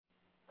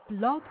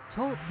Blog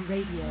Talk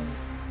Radio.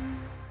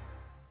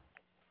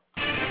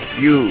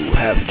 You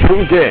have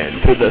tuned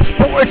in to the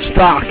Sports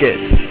Docket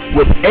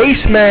with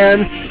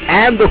Aceman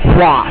and the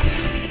Kwass,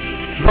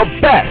 the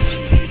best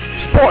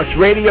sports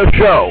radio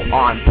show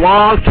on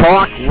Blog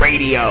Talk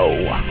Radio.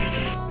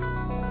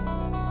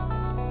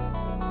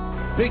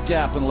 Big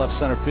gap in left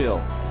center field.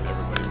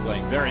 Everybody's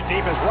playing very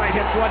deep. His right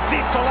hits one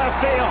deep to left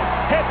field.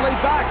 Headley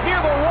back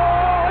near the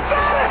wall. It's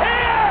out of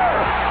here!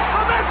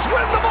 The Mets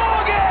win the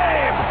ball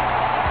game!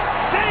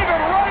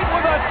 David Wright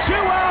with a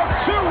two-out,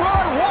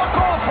 two-run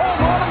walk-off home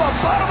run in the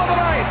bottom of the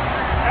ninth.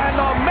 And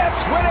the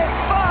Mets win it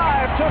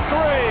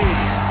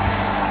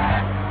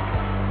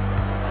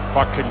 5-3.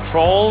 Puck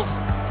controlled,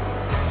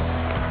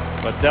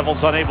 but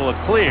Devils unable to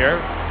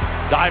clear.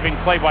 Diving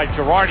play by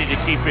Girardi to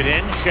keep it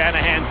in.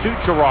 Shanahan to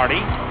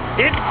Girardi.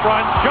 In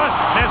front, just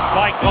missed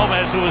by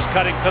Gomez, who was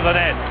cutting to the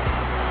net.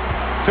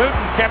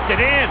 Tootin kept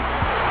it in.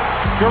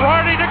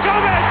 Girardi to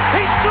Gomez.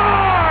 He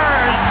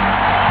scores!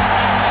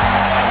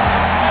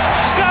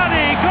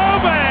 Scotty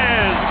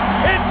Gomez!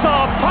 It's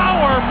a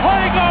power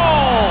play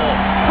goal!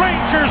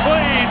 Rangers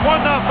lead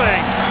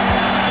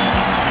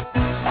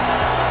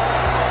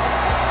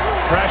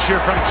 1-0.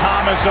 Pressure from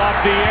Thomas off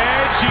the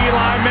edge.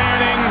 Eli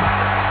Manning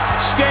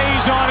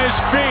stays on his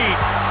feet.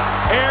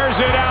 Airs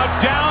it out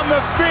down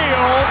the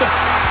field.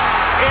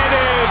 It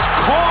is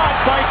caught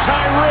by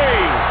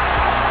Tyree.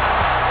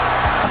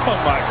 Oh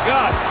my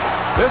God.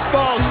 This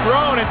ball's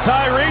thrown and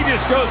Tyree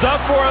just goes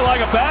up for it like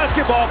a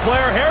basketball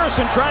player.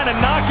 Harrison trying to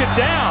knock it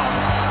down.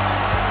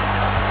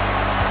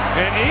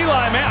 And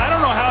Eli, man, I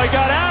don't know how he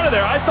got out of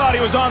there. I thought he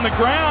was on the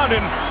ground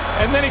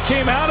and then he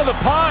came out of the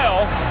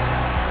pile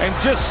and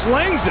just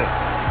slings it.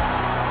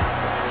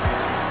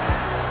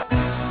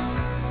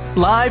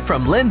 Live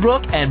from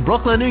Lynbrook and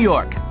Brooklyn, New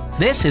York,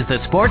 this is the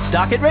Sports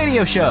Docket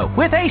Radio Show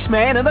with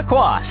Aceman and the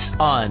Kwass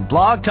on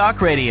Blog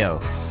Talk Radio.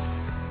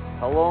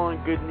 Hello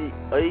and good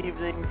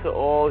evening to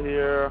all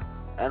here,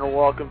 and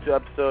welcome to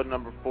episode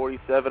number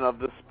 47 of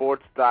the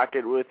Sports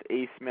Docket with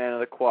Aceman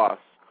and the Kwass.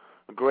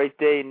 A great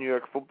day in New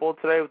York football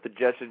today with the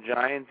Jets and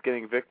Giants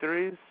getting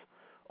victories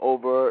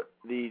over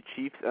the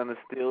Chiefs and the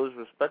Steelers,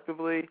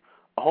 respectively.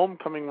 A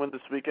homecoming win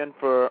this weekend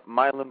for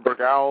my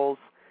Lynbrook Owls,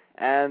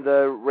 and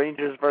the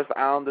Rangers versus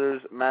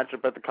Islanders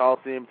matchup at the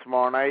Coliseum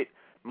tomorrow night.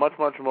 Much,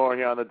 much more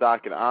here on the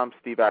docket. I'm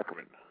Steve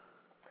Ackerman.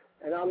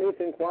 And I'm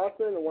Ethan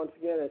Kwassman, and once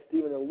again, as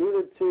Stephen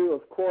alluded to,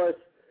 of course,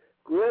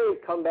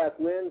 great comeback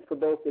wins for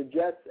both the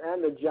Jets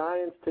and the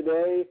Giants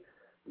today.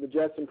 The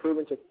Jets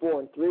improving to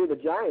 4-3. The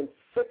Giants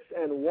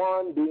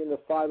 6-1, beating the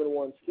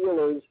 5-1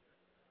 Steelers.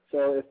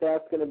 So if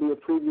that's going to be a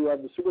preview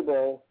of the Super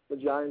Bowl, the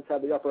Giants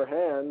have the upper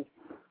hand.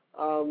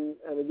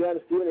 And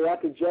again, Stephen, the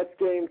after Jets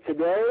game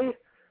today,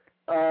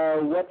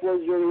 what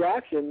was your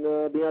reaction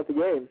being at the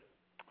game?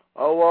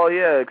 Oh, well,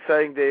 yeah,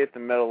 exciting day at the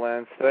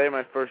Meadowlands. Today,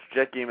 my first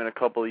Jet game in a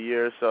couple of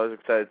years, so I was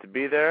excited to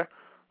be there.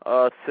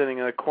 Sitting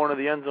in the corner of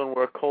the end zone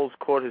where Cole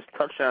scored his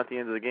touchdown at the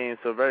end of the game,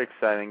 so a very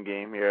exciting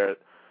game here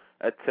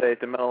today at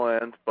the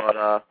Meadowlands. But,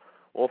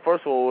 well,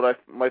 first of all,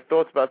 my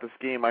thoughts about this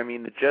game, I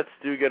mean, the Jets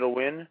do get a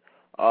win.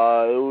 It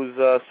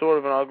was sort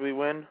of an ugly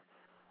win.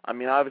 I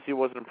mean, obviously it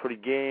wasn't a pretty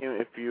game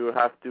if you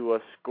have to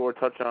score a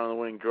touchdown on the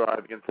winning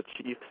drive against the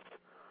Chiefs.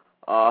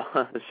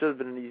 It should have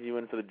been an easy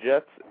win for the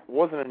Jets. It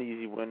wasn't an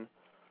easy win.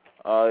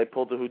 They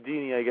pulled the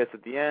Houdini, I guess,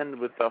 at the end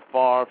with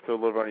Favre to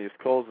deliver on his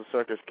Coles, the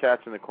circus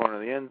catch in the corner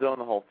of the end zone,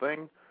 the whole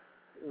thing.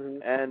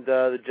 Mm-hmm. And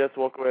the Jets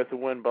walk away with the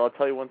win. But I'll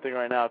tell you one thing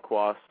right now,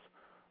 Kwass.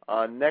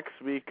 Next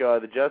week,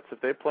 the Jets, if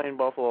they play in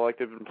Buffalo like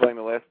they've been playing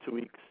the last 2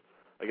 weeks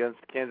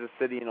against Kansas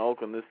City and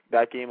Oakland,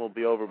 that game will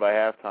be over by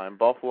halftime.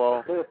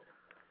 Buffalo,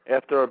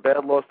 after a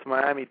bad loss to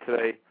Miami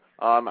today,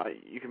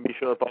 you can be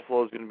sure that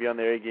Buffalo is going to be on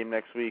their A game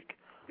next week.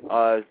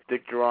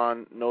 Dick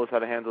Duran knows how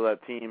to handle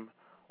that team.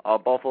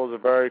 Buffalo's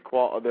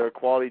they're a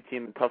quality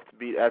team and tough to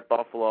beat at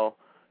Buffalo.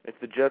 If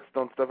the Jets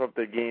don't step up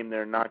their game,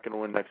 they're not going to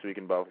win next week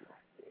in Buffalo.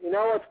 You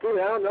know what's good?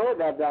 I don't know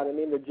about that. I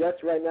mean, the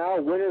Jets right now,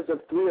 winners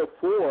of 3 or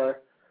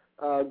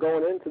 4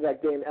 going into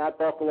that game at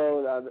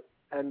Buffalo.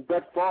 And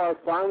Brett Favre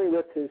finally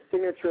with his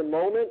signature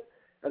moment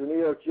as a New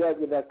York Jet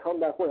with that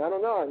comeback win. I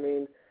don't know. I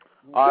mean,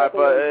 all right,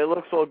 but it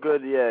looks all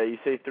good. Yeah, you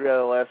say 3 out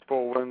of the last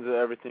 4 wins,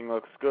 everything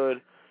looks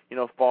good. You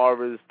know,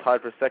 Favre is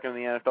tied for second in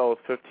the NFL with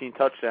 15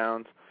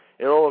 touchdowns.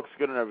 It all looks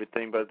good and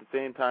everything, but at the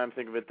same time,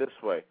 think of it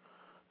this way.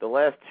 The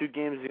last 2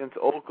 games against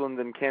Oakland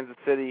and Kansas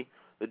City,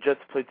 the Jets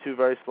played 2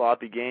 very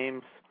sloppy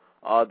games.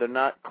 They're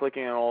not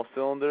clicking on all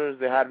cylinders.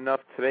 They had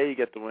enough today to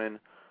get the win,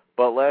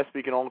 but last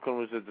week in Oakland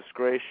was a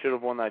disgrace. Should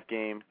have won that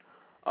game.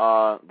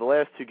 The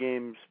last 2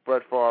 games,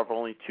 Brett Favre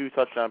only 2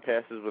 touchdown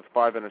passes with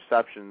 5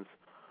 interceptions.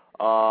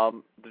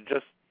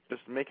 They're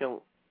just making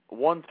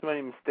one too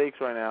many mistakes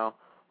right now.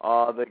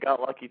 They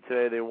got lucky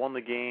today. They won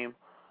the game.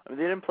 I mean,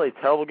 they didn't play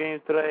terrible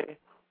games today,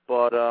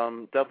 but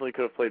definitely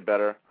could have played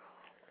better.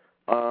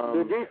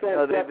 The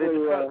defense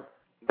definitely...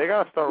 They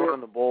got to start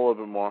running the ball a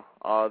little bit more.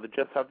 The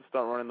Jets have to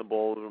start running the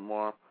ball a little bit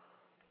more.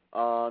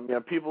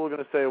 People are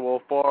going to say,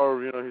 well,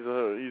 Favre,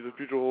 he's a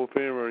future Hall of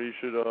Famer. He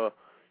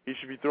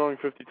should be throwing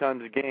 50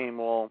 times a game.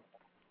 Well,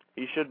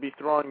 he should be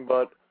throwing,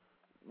 but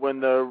when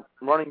the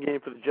running game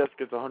for the Jets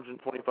gets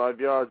 125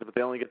 yards, but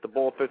they only get the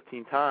ball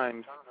 15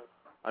 times,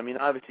 I mean,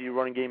 obviously your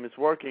running game is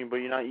working, but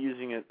you're not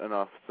using it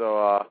enough.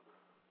 So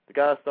they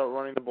got to start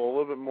running the ball a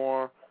little bit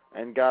more,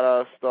 and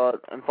Favre's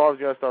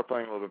got to start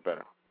playing a little bit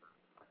better.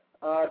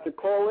 To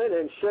call in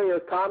and share your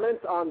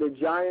comments on the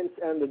Giants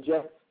and the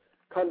Jets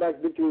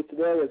comeback victories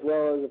today, as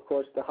well as, of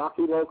course, the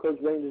hockey locals,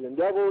 Rangers and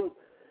Devils.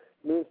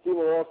 Me and Steve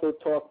will also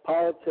talk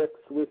politics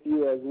with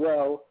you as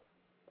well,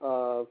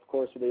 of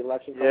course, with the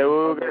election. Yeah,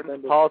 we'll get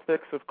into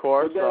politics, of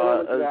course.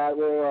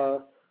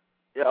 We'll,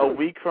 a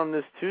week from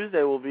this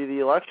Tuesday will be the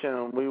election,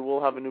 and we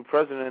will have a new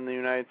president in the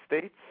United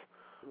States.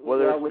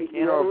 Whether it's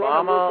McCain or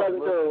Obama,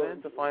 listen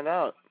in to find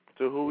out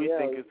to who we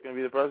think is going to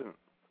be the president.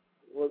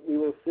 We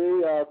will see.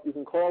 You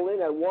can call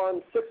in at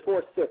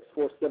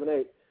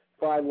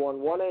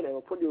 1-646-478-5118, and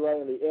we'll put you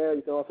right in the air.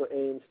 You can also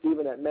aim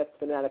Stephen at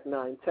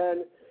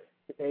MetsFanatic910.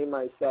 Aim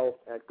myself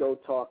at Go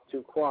Talk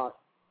to Kwass.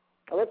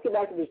 Now let's get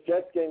back to this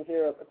Jets game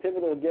here, a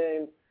pivotal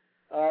game.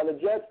 The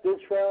Jets did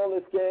trail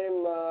this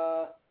game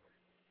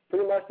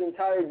pretty much the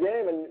entire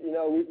game, and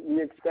we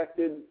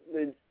expected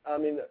a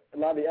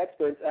lot of the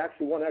experts.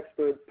 Actually, one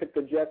expert picked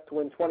the Jets to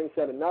win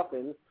 27-0,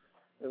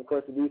 and of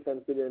course the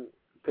defense didn't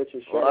pitch a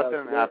shutout. Well, that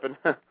didn't happen.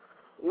 It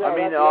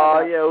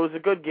was a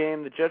good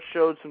game. The Jets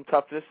showed some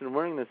toughness in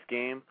winning this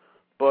game,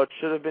 but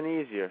should have been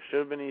easier.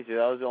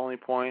 That was the only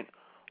point.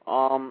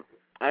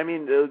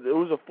 It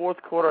was a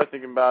fourth quarter, I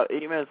think about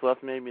 8 minutes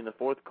left maybe in the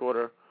fourth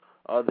quarter.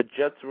 The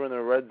Jets were in the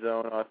red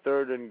zone,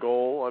 3rd and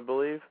goal, I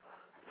believe.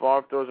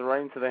 Favre throws it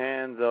right into the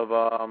hands of,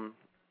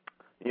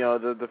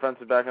 the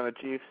defensive back on the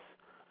Chiefs.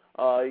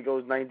 He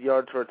goes 90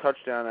 yards for a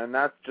touchdown, and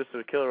that's just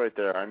a killer right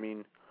there. I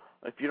mean,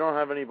 if you don't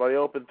have anybody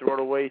open, throw it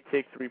away,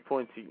 take 3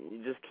 points.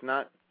 You just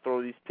cannot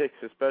throw these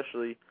picks,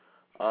 especially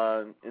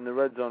in the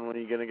red zone when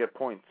you're going to get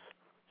points.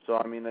 So,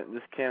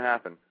 this can't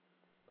happen.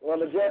 Well,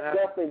 the Jets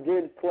definitely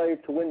did play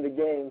to win the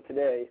game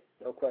today.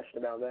 No question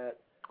about that.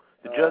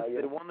 The Jets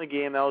they won the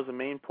game. That was the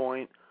main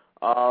point.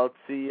 Let's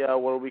see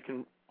what a week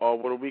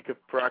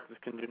of practice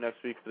can do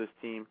next week for this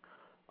team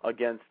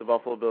against the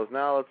Buffalo Bills.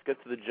 Now let's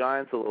get to the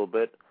Giants a little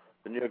bit.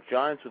 The New York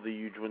Giants with a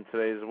huge win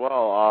today as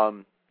well.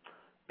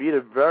 Beat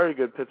a very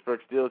good Pittsburgh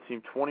Steelers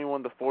team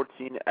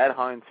 21-14 at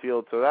Heinz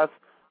Field. So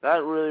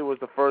that really was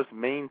the first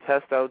main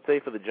test, I would say,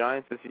 for the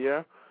Giants this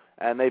year,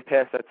 and they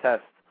passed that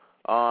test.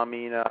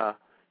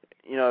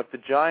 If the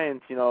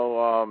Giants, they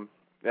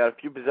had a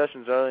few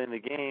possessions early in the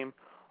game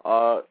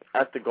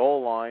at the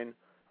goal line,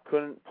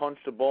 couldn't punch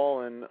the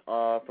ball in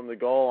from the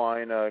goal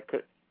line,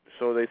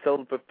 so they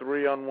settled for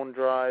 3 on one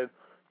drive,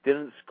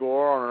 didn't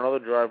score on another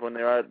drive when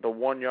they were at the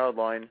 1-yard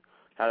line,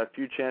 had a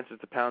few chances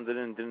to pound it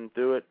in, didn't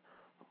do it,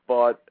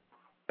 but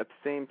at the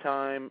same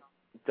time,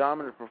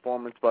 dominant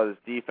performance by this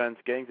defense,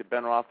 getting to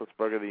Ben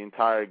Roethlisberger the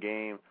entire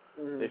game.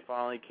 Mm-hmm. They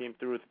finally came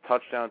through with a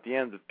touchdown at the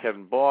end with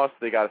Kevin Boss.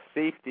 They got a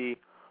safety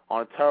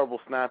on a terrible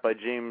snap by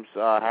James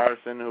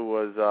Harrison, who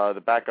was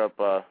the backup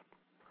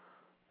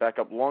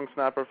long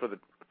snapper for the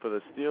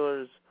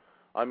Steelers.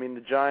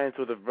 The Giants,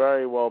 with a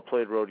very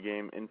well-played road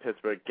game in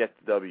Pittsburgh, get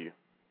the W.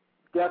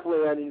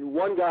 Definitely.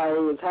 One guy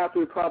who was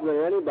happier probably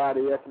than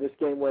anybody after this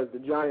game was the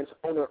Giants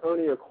owner,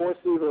 Ernie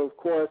Accorsi, who, of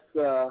course,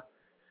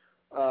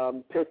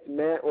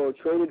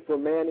 traded for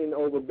Manning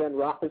over Ben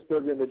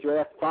Roethlisberger in the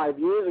draft 5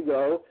 years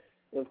ago.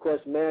 And, of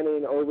course,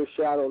 Manning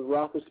overshadowed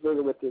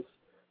Roethlisberger with this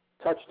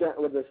touchdown,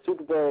 with the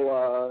Super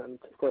Bowl, and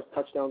of course,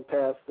 touchdown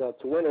pass to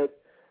win it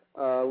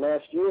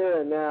last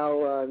year. And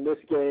now in this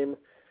game,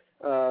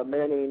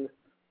 Manning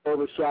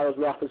overshadows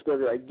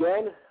Roethlisberger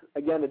again.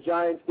 Again, the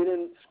Giants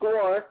didn't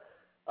score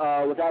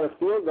without a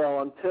field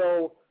goal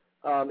until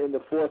in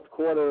the fourth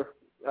quarter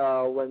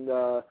when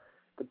the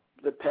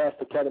pass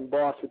to Kevin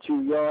Boss for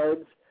 2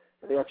 yards.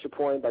 And the extra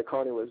point by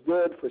Carney was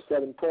good for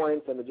 7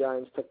 points, and the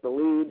Giants took the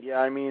lead.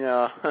 Yeah,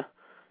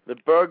 the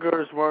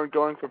Burgers weren't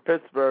going for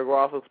Pittsburgh.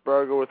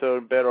 Roethlisberger with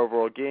a bad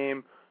overall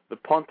game. The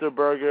punter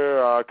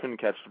Burger couldn't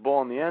catch the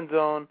ball in the end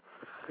zone.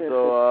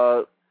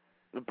 So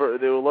they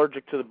were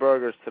allergic to the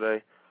burgers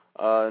today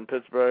in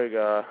Pittsburgh.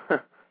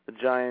 The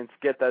Giants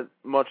get that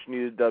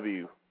much-needed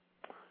W.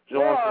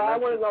 I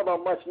wouldn't know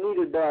about much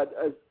needed, but,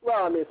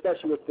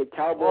 especially with the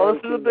Cowboys. Well,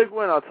 this is a big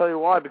win. I'll tell you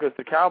why, because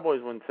the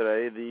Cowboys win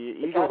today, the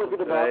Eagles win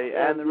today,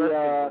 and the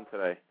Redskins win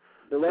today.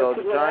 The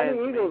Redskins won and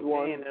the Eagles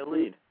won. Their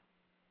lead.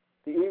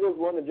 The Eagles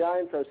won. The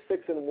Giants are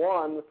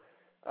 6-1.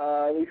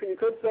 You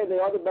could say they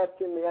are the best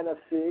team in the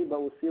NFC, but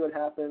we'll see what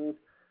happens.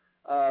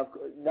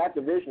 That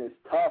division is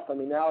tough.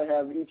 Now we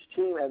have each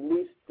team at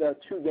least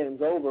 2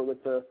 games over,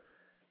 with the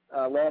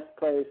last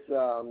place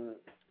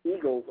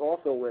Eagles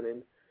also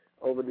winning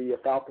over the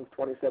Falcons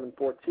 27-14.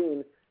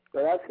 So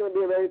that's going to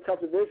be a very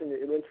tough division.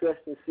 It'll be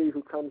interesting to see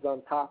who comes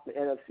on top in the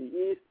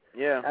NFC East.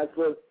 Yeah. As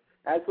for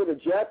the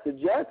Jets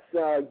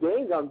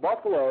gained on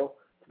Buffalo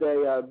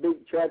today.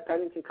 Big Chad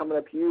Pennington coming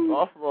up huge.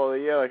 Buffalo,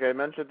 like I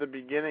mentioned at the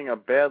beginning, a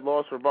bad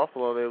loss for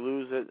Buffalo. They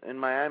lose it in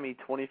Miami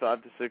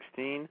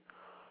 25-16.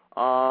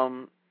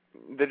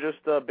 They're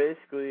just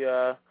basically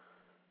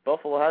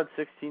Buffalo had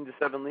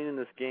 16-7 lead in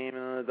this game,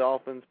 and then the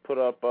Dolphins put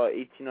up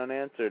 18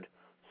 unanswered.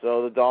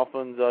 So the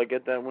Dolphins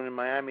get that win in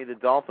Miami. The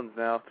Dolphins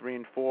now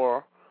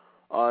 3-4.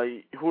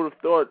 Who would have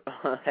thought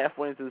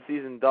halfway into the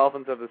season,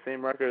 Dolphins have the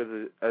same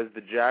record as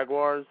the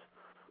Jaguars?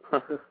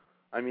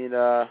 I mean,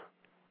 the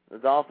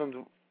Dolphins,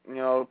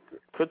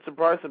 could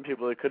surprise some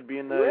people. They could be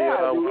in the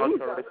wild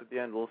card race at the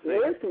end. We'll see. The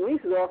NFC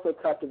East is also a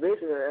tough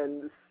division,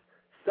 and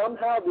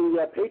somehow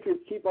the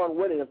Patriots keep on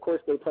winning. Of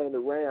course, they play in the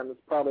Rams,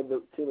 probably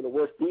the team with the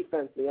worst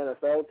defense in the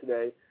NFL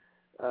today.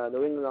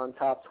 New England on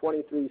top,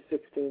 23-16,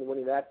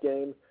 winning that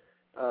game.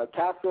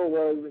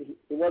 Castle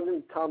he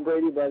wasn't Tom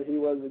Brady, but he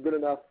was good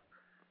enough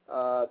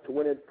to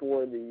win it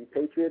for the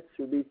Patriots,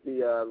 who beat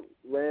the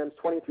Rams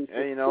 23-16.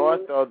 And you know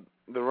what?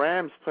 The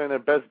Rams playing their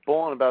best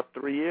ball in about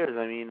 3 years.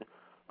 I mean,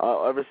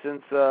 ever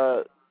since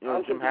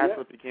Jim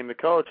Haslett became the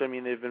coach, I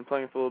mean, they've been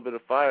playing with a little bit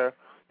of fire.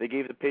 They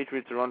gave the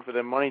Patriots a run for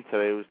their money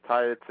today. It was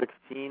tied at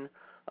 16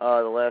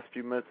 the last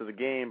few minutes of the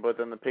game, but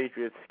then the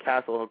Patriots,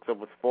 Castle hooks up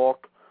with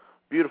Falk.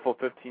 Beautiful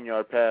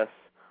 15-yard pass.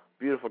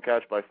 Beautiful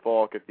catch by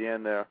Falk at the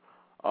end there.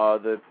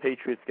 The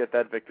Patriots get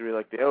that victory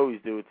like they always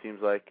do, it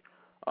seems like.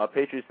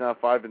 Patriots now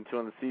 5-2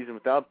 on the season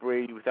without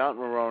Brady, without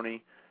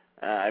Maroney.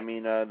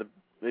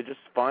 They just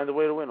find a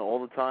way to win all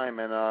the time,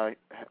 and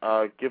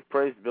give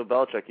praise to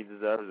Bill Belichick. He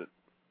deserves it.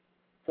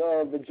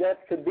 So the Jets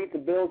could beat the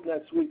Bills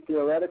next week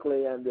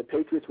theoretically, and the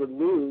Patriots would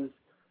lose,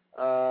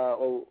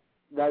 or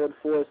that would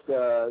force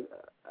a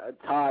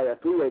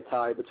three-way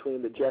tie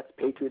between the Jets,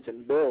 Patriots,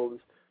 and Bills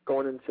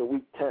going into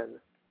Week 10.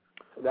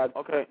 So that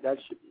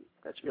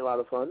should be a lot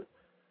of fun.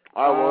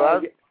 There's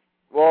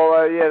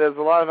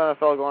a lot of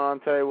NFL going on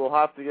today. We'll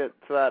have to get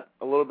to that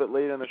a little bit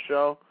later in the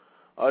show.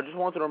 I just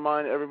want to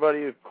remind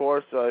everybody, of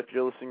course, if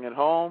you're listening at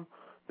home,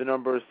 the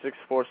number is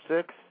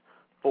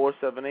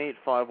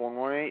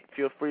 646-478-5118.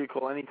 Feel free to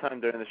call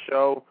anytime during the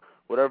show.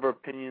 Whatever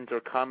opinions or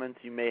comments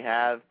you may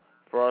have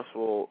for us,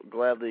 we'll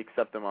gladly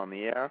accept them on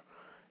the air.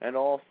 And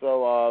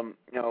also,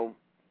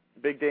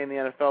 big day in the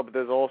NFL, but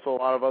there's also a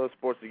lot of other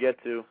sports to get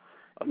to.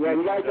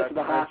 You got to get to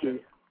the hockey.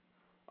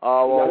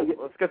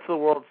 Let's get to the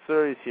World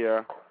Series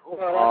here. Well,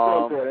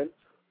 that's important.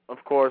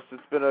 Of course,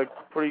 it's been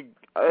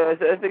I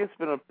think it's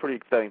been a pretty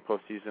exciting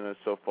postseason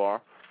so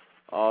far.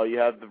 You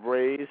have the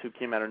Rays, who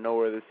came out of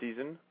nowhere this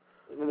season.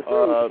 Making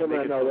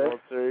the World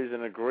Series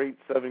in a great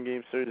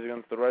 7-game series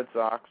against the Red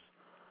Sox.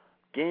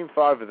 Game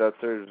 5 of that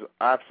series was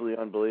absolutely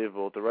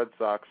unbelievable. The Red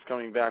Sox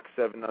coming back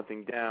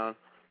 7-0 down,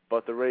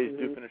 but the Rays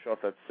do finish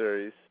off that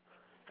series.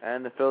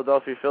 And the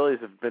Philadelphia Phillies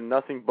have been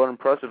nothing but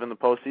impressive in the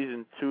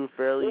postseason. 2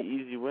 fairly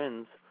easy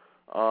wins.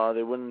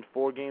 They win in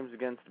 4 games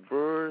against the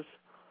Brewers.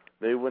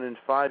 They win in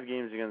 5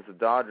 games against the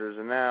Dodgers,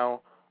 and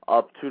now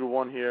up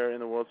 2-1 here in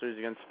the World Series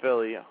against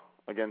Philly,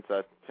 against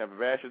Tampa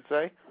Bay, I should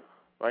say.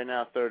 Right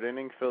now, 3rd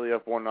inning, Philly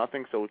up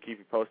 1-0, so we'll keep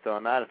you posted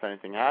on that if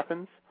anything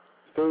happens.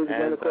 Philly's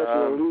going to take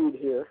a lead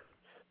here.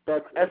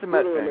 But as a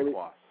Met fan,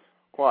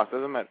 Kwass,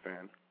 as a Met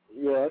fan,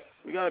 yes,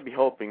 we got to be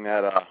hoping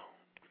that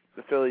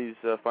the Phillies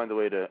find a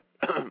way to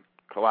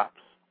collapse.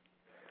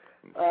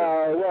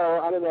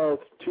 Well, I don't know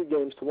if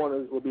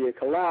 2-1 will be a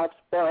collapse,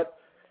 but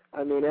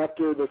I mean,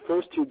 after the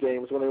first 2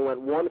 games, when they went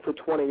 1 for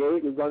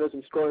 28 with runners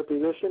in scoring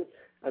position,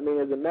 I mean,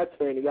 as a Mets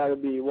fan, you got to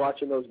be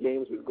watching those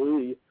games with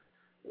glee.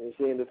 You're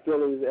seeing the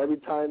Phillies every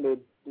time they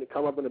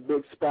come up in a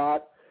big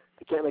spot,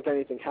 they can't make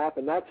anything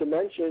happen. Not to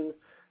mention,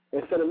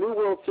 they set a new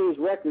World Series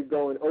record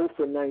going 0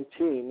 for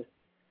 19 in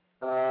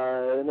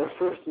their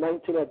first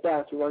 19 at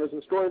bats with runners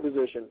in scoring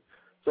position.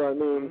 So I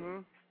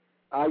mean.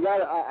 I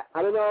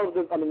don't know.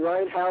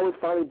 Ryan Howard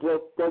finally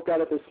broke out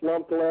of his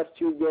slump the last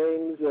 2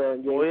 games.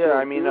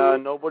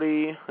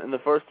 Nobody in the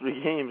first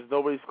 3 games,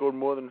 nobody scored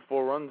more than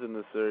 4 runs in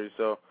this series.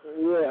 So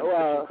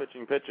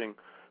pitching.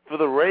 For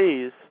the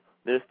Rays,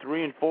 there's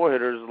 3 and 4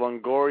 hitters,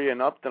 Longoria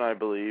and Upton, I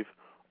believe,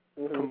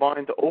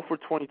 combined to 0 for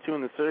 22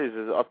 in the series.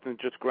 As Upton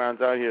just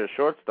grounds out here at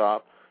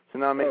shortstop, so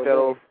now make that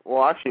 0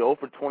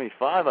 for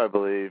 25, I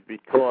believe,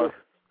 because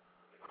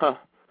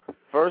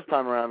first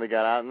time around they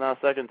got out, and now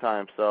second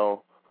time.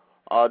 So.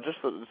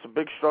 It's a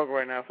big struggle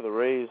right now for the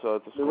Rays to score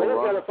runs. The Rays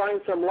got to find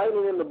some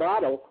lightning in the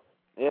bottle.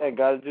 Yeah,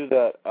 got to do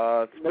that.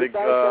 It's big.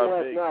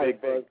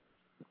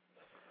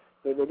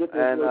 So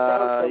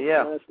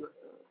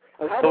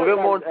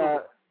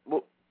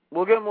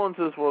we'll get more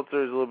into this World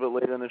Series a little bit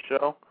later in the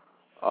show.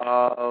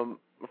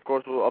 Of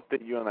course, we'll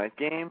update you on that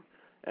game,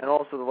 and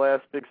also the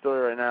last big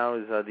story right now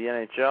is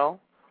the NHL.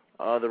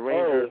 The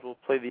Rangers will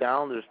play the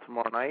Islanders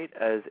tomorrow night,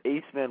 as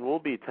Aceman will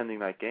be attending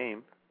that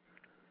game.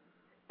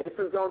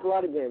 Aceman's going to a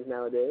lot of games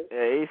nowadays.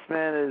 Yeah,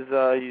 Aceman is,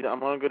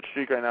 I'm on a good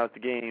streak right now at the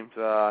games.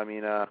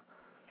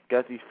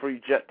 Got these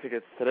free Jet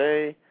tickets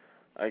today.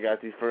 I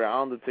got these free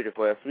Islander tickets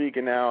last week,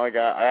 and now I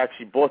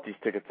actually bought these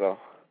tickets, though.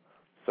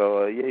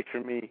 So, yay for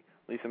me.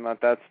 At least I'm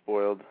not that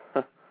spoiled.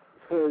 But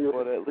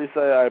at least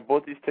I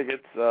bought these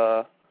tickets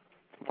tomorrow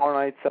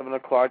night, 7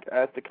 o'clock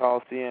at the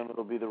Coliseum.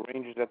 It'll be the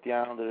Rangers at the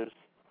Islanders.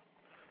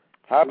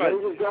 How about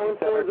Rangers going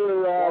for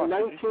the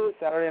 19th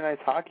Saturday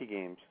night's hockey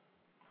games?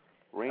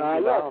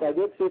 Yes, I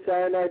did see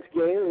Saturday night's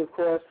game. Of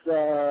course,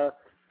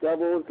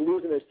 Devils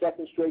losing their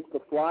 2nd straight to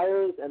the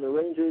Flyers, and the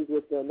Rangers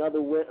with another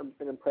win,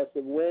 an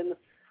impressive win.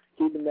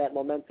 keeping that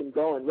momentum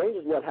going.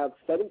 Rangers have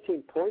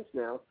 17 points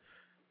now.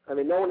 I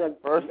mean, no one had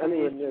first in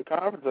the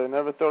conference. I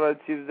never thought I'd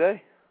see the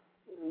day.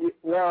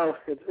 Well,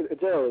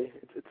 it's early.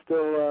 It's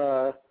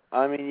still.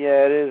 I mean,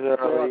 yeah, it is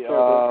early.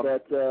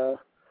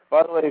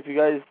 By the way, if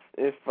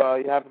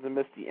you happen to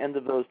miss the end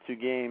of those two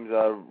games,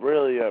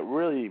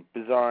 really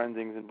bizarre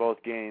endings in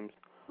both games.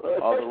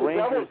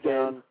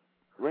 The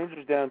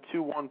Rangers down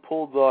 2-1,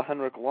 pulled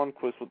Henrik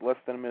Lundqvist with less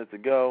than a minute to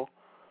go.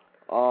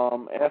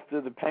 After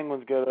the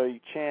Penguins got a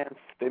chance,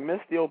 they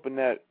missed the open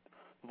net.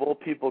 Of all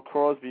people,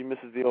 Crosby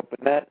misses the open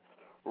net.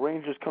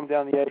 Rangers come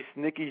down the ice.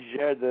 Nicky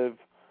Zherdev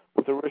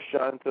with a wrist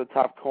shot into the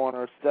top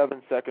corner.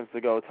 7 seconds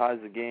to go, ties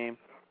the game.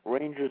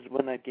 Rangers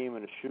win that game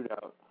in a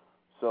shootout.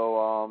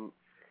 So,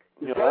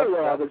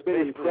 that's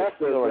been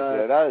impressive. Right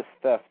there. That is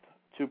theft.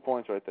 2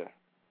 points right there.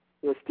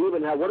 Yeah,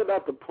 Steven, what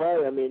about the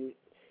play? I mean,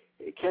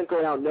 it can't go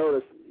without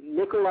notice.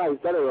 Nikolai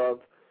Fedorov,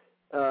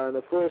 in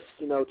the first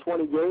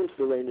 20 games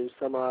for the Rangers,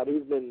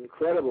 he's been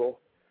incredible.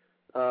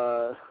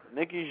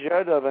 Nicky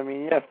Zherdev, I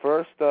mean,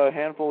 first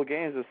handful of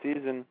games this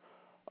season.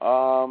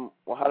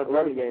 Had a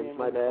very game in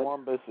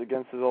Columbus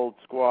against his old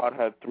squad.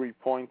 Had 3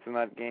 points in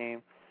that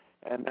game,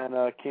 and then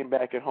came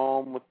back at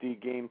home with the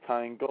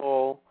game-tying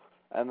goal.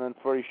 And then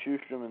Freddie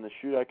Sjustrom in the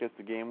shootout gets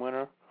the game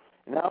winner.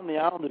 And now in the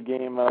Islander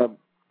game,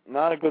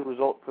 not a good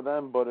result for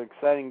them, but an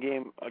exciting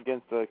game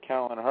against the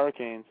Carolina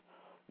Hurricanes.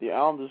 The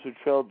Islanders, who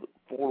trailed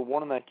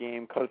 4-1 in that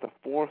game, cut it to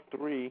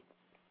 4-3.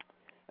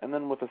 And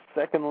then with a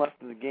second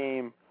left in the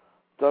game,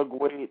 Doug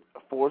Waite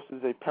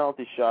forces a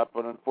penalty shot,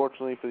 but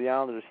unfortunately for the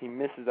Islanders, he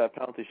misses that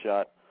penalty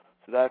shot.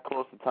 So that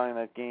close to tying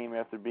that game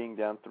after being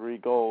down 3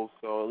 goals.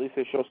 So at least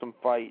they show some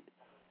fight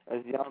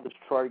as the Islanders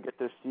try to get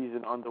their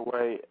season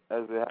underway,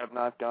 as they have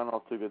not gotten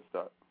off to a good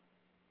start.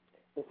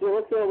 Let's go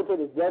over to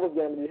this Devils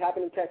game. Did you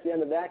happen to catch the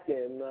end of that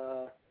game?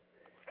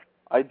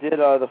 I did.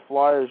 The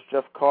Flyers,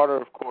 Jeff Carter,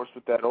 of course,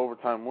 with that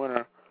overtime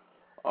winner.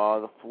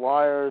 The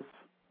Flyers,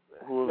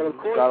 who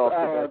got off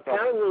to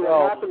apparently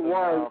what happened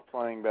was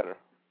playing better.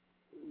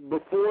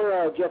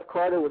 Before Jeff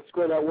Carter would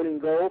score that winning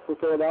goal for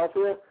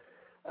Philadelphia,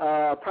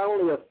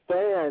 apparently a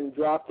fan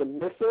dropped a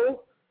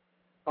missile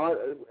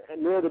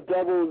near the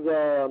Devils.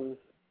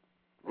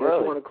 What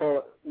you want to call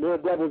it? Near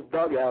the Devils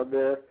dugout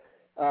there.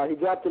 He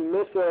dropped a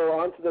missile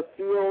onto the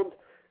field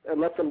and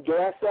let some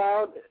gas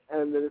out,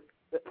 and the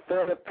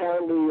fan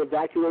apparently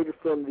evacuated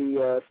from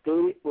the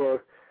stadium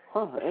or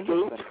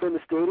escaped from the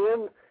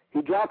stadium.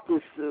 He dropped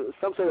this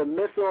some sort of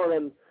missile,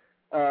 and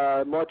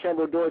Mark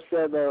Ambrodeur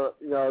said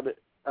that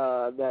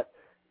the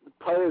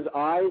players'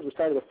 eyes were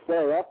starting to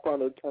flare up on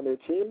their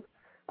team.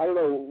 I don't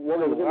know what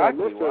was in that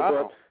missile,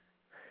 but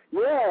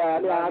yeah,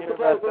 I mean, I'm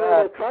surprised with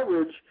all the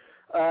coverage.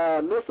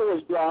 Missile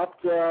was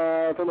dropped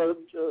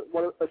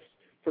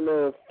from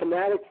a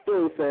fanatic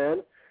Philly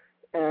fan,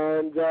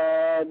 and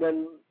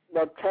then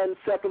about 10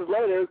 seconds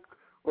later,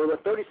 or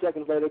 30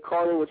 seconds later,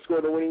 Carter would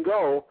score the winning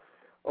goal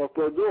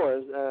for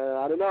doors.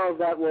 I don't know if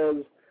that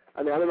was.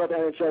 I mean, I don't know if the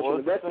NHL should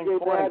investigate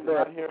that,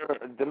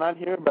 but did not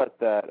hear about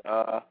that.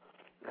 No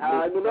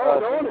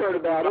one heard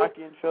about it.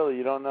 Hockey in Philly,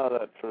 you don't know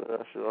that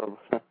for sure.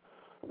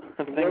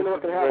 You don't know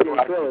what can happen in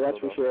Philly, that's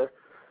for sure.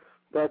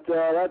 But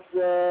that's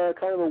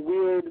kind of a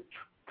weird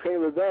train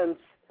of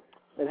events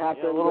that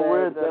happened. Yeah, a little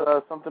weird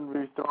that something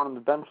would be thrown on the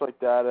bench like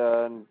that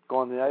and go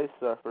on the ice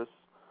surface.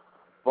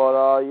 But,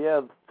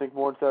 I think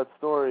more to that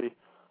story.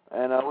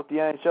 And with the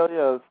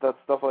NHL, that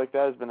stuff like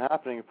that has been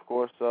happening, of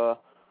course.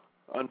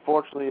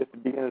 Unfortunately, at the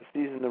beginning of the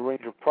season, the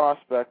Ranger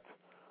prospect,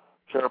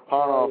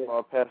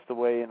 Cherepanov, passed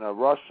away in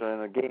Russia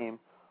in a game.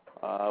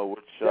 17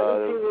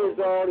 years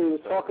old. He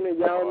was talking to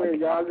Jaromir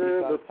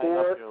Jagr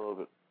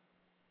before.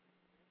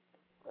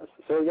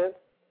 Say again?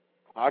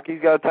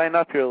 Hockey's got to tighten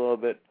up here a little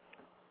bit.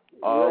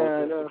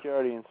 With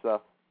security and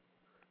stuff.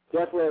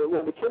 Definitely.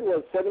 Well, the kid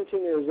was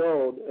 17 years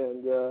old,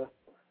 and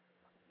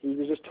he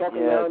was just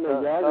talking around the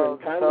Jagr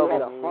and kind of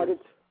had a heart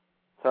attack.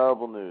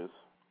 Terrible news.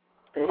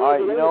 All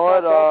right, you know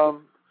what?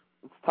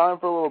 It's time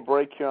for a little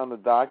break here on the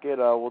docket.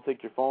 We'll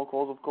take your phone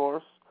calls, of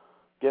course.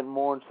 Getting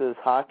more into this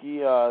hockey,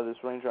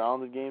 this Ranger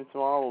Islander game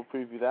tomorrow. We'll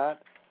preview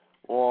that.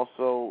 We'll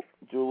also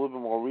do a little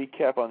bit more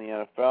recap on the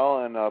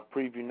NFL and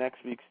preview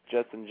next week's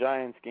Jets and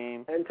Giants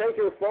game. And take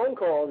your phone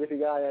calls if you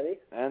got any.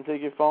 And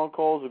take your phone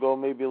calls. We'll go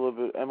maybe a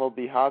little bit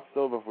MLB hot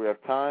stove if we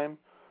have time.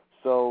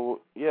 So,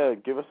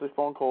 give us the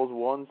phone calls,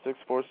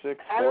 1-646.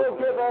 And we'll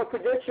give our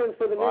predictions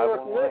for the New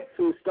York Knicks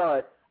who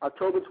start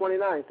October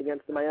 29th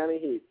against the Miami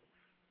Heat.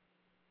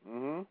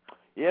 Mm-hmm.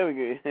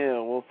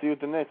 We'll see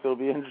with the Knicks. It'll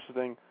be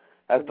interesting,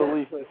 at the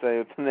least, to say,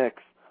 with the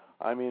Knicks.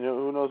 I mean,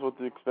 who knows what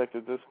to expect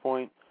at this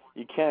point.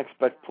 You can't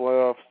expect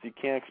playoffs. You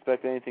can't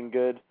expect anything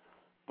good.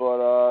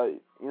 But,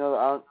 you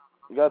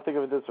got to think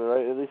of it this way,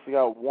 right? At least you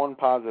got one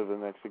positive in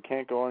the Knicks. It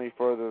can't go any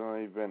further than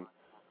they've been.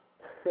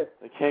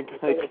 It can't be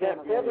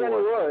any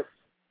worse.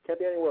 Can't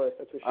be any worse,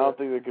 that's for sure. I don't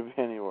think there could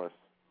be any worse.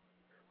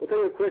 We'll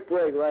take a quick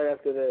break right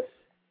after this.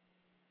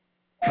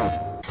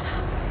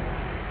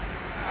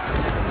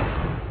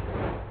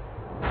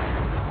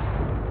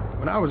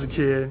 When I was a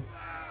kid,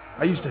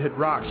 I used to hit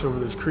rocks over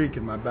this creek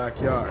in my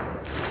backyard.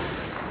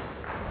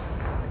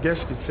 guess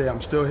you could say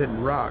I'm still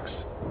hitting rocks.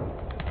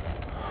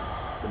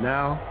 But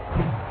now,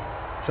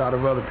 it's out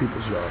of other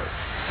people's yards.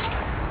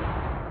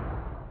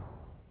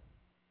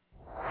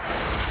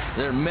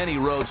 There are many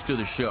roads to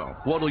the show.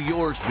 What'll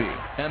yours be?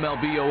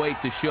 MLB 08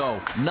 The Show.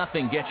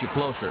 Nothing gets you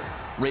closer.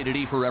 Rated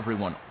E for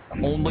everyone.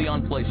 Only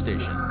on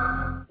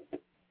PlayStation.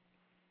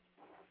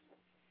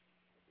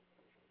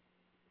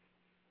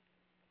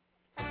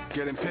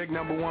 Getting picked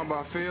 #1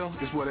 by Phil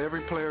is what every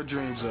player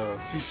dreams of.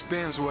 He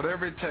spins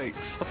whatever it takes.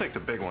 I'll take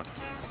the big one.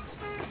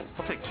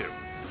 I'll take 2.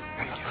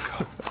 Thank you.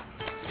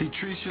 He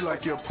treats you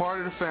like you're part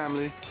of the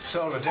family. So,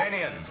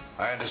 Ladanian,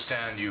 I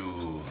understand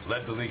you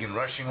led the league in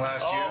rushing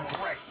last year? Oh,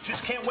 great.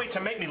 Just can't wait to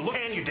make me look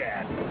at you,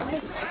 Dad.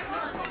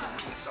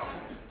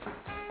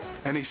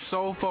 And he's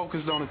so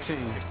focused on the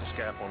team.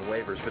 The scap on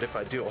waivers, but if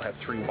I do, I'll have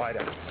 3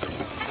 wideouts.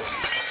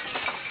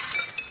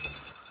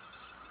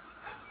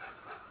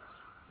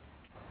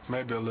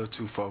 Maybe a little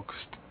too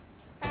focused.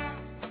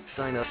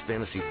 Sign up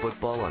fantasy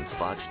football on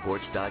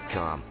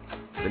foxsports.com.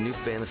 The new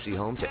fantasy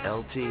home to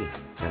LT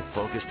and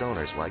focused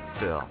owners like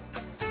Phil.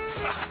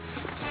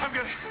 I'm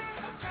good.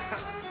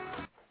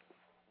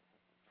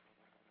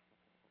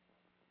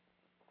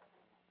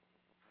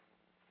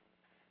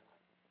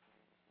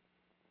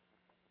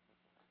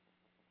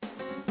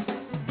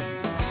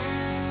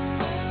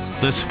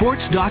 The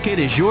Sports Docket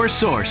is your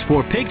source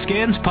for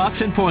pigskins,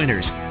 pucks, and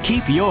pointers.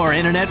 Keep your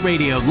internet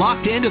radio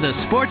locked into the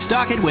Sports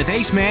Docket with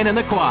Aceman and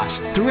the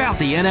Kwass throughout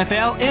the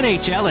NFL,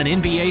 NHL, and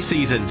NBA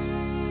seasons.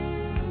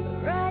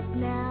 Right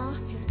now,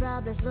 he's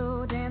probably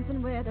slow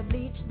dancing with a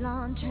bleached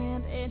blonde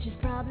tramp, and she's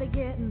probably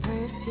getting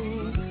thirsty.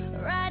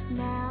 Right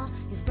now,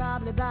 he's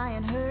probably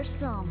buying her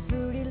some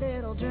fruity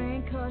little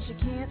drink, 'cause she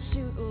can't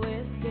shoot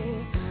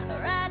whiskey.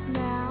 Right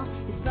now,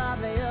 he's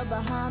probably up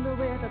behind her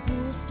with a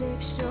pool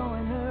stick,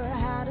 showing her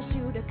how to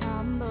shoot a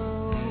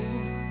combo.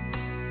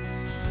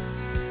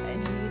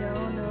 And he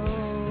don't know.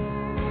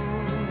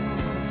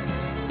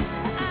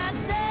 I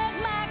dug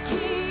my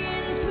key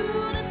into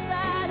the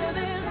side of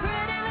his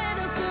pretty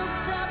little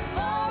souped-up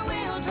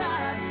four-wheel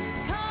drive.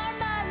 Called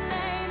my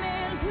name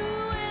into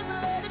his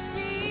leather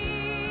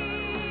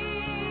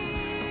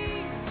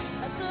seat.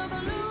 I took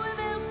a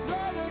Louisville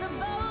slugger to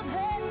both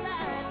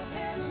headlights.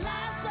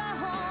 Headlights are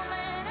home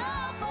and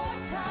all four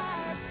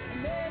tires. And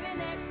maybe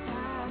next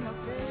time I'll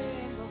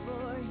think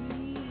before he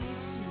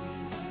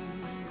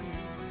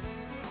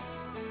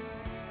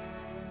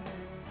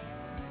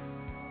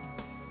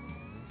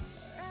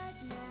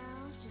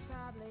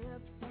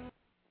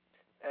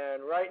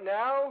And right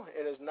now,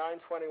 it is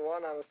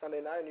 9:21 on a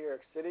Sunday night in New York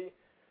City.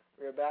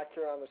 We are back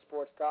here on the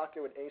Sports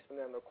Docket with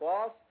Aceman and the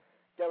Kwass.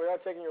 Yeah, we are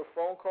taking your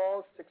phone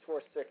calls,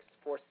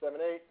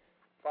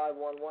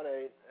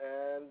 646-478-5118.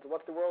 And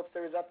what's the World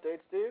Series update,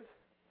 Steve?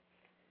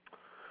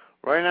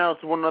 Right now,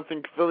 it's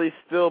 1-0 Phillies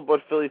still,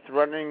 but Phillies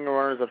threatening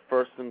runners at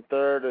first and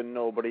third and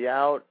nobody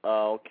out.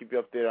 I'll keep you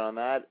updated on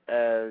that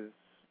as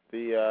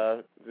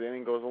the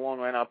inning goes along.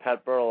 Right now,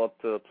 Pat Burrell up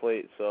to the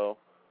plate,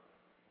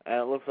 and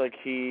it looks like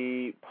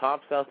he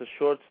pops out the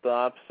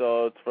shortstop,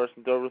 so it's first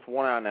and third with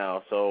 1 out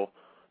now. So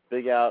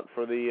big out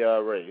for the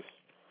Rays.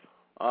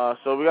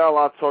 So we got a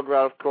lot to talk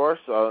about, of course.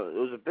 It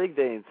was a big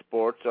day in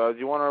sports. Do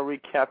you want to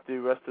recap the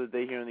rest of the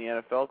day here in the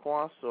NFL,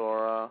 Kwass,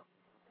 or?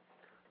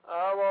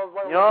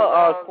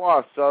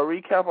 Kwass,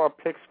 recap our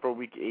picks for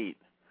Week 8.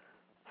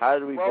 How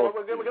did we both?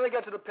 We're going to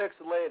get to the picks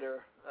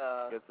later.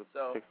 Picks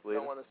later.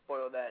 Don't want to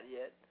spoil that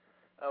yet.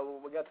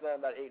 We'll get to that in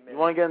about 8 minutes. You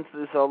want to get into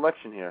this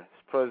election here,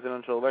 this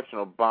presidential election,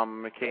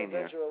 Obama-McCain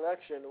here? Presidential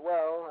election.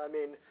 Well, I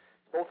mean,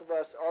 both of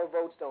us, our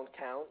votes don't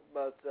count,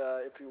 but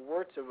if you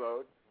were to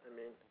vote, I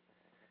mean,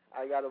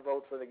 I got to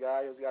vote for the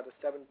guy who's got a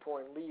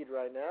 7-point lead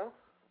right now.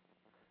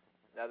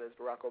 That is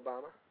Barack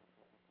Obama.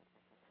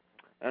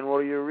 And what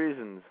are your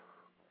reasons?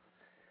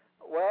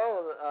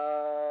 Well,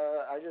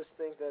 I just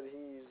think that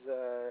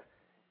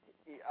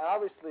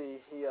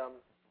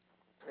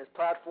his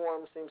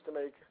platform seems to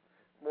make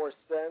more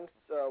sense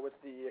with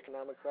the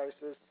economic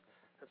crisis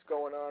that's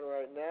going on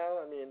right now.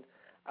 I mean,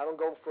 I don't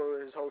go for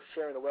his whole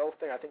sharing the wealth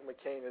thing. I think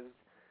McCain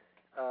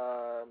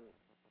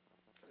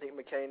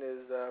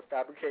is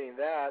fabricating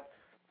that,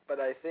 but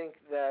I think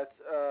that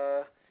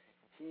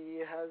he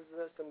has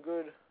some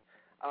good.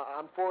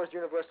 I'm for his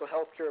universal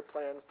health care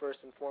plan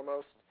first and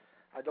foremost.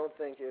 I don't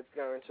think it's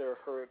going to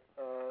hurt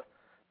the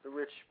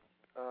rich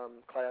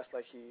class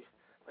like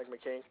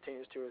McCain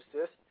continues to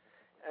assist.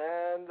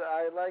 And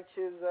I like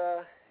his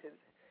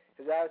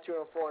attitude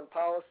on foreign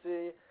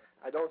policy.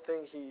 I don't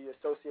think he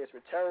associates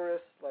with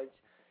terrorists like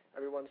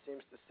everyone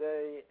seems to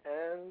say.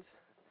 And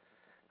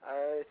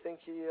I think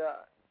he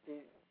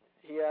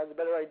has a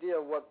better idea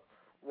of what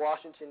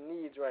Washington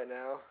needs right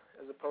now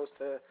as opposed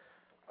to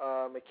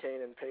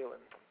McCain and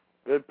Palin.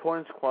 Good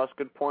points, Kwass.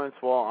 Good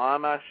points. Well,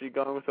 I'm actually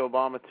going with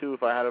Obama, too,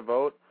 if I had a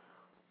vote.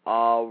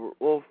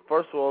 Well,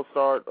 first of all,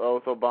 start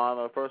with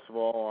Obama. First of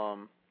all,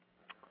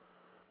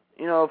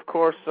 of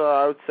course,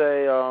 I would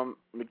say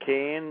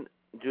McCain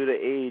due to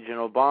age and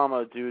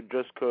Obama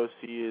just because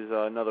he is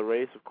another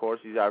race, of course.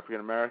 He's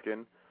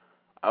African-American.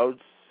 I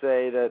would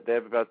say that they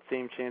have about the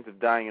same chance of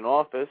dying in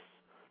office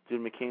due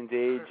to McCain's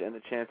age and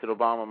the chance that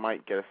Obama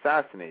might get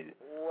assassinated,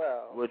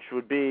 well, which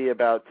would be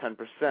about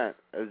 10%,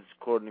 as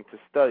according to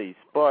studies.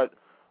 But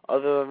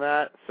other than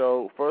that,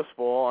 so first of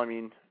all, I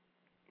mean,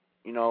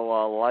 you know,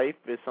 life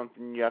is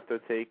something you have to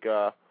take,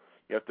 you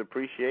have to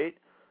appreciate,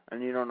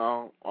 and you don't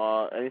know,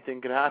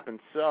 anything could happen.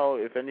 So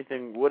if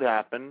anything would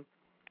happen,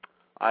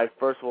 I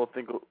first of all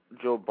think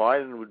Joe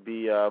Biden would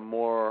be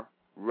more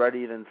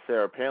ready than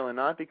Sarah Palin,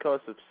 not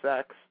because of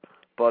sex,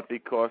 but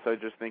because I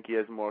just think he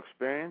has more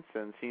experience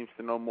and seems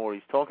to know more what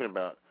he's talking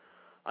about.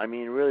 I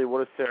mean, really, what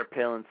has Sarah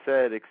Palin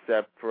said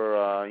except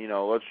for, you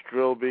know, let's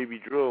drill, baby,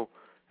 drill,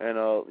 and,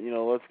 you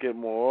know, let's get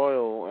more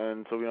oil,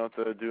 and so we don't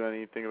have to do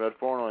anything about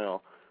foreign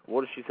oil.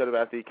 What has she said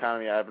about the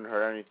economy? I haven't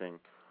heard anything.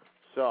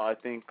 So I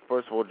think,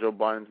 first of all, Joe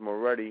Biden's more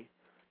ready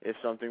if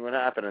something would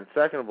happen. And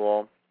second of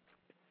all,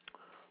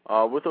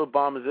 with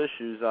Obama's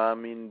issues, I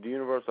mean, the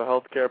universal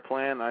health care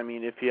plan, I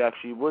mean, if he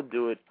actually would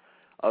do it,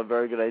 a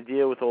very good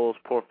idea with all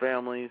those poor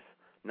families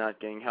not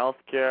getting health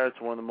care. It's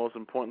one of the most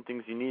important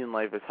things you need in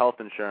life is health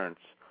insurance.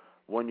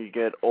 When you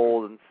get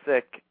old and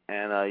sick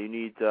and you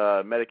need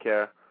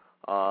Medicare,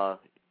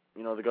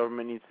 you know, the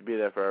government needs to be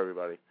there for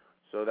everybody.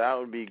 So that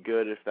would be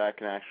good if that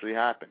can actually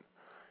happen.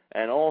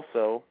 And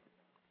also,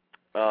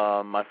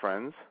 my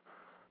friends,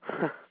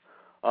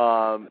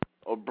 Barack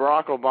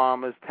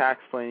Obama's tax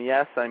plan,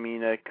 yes, I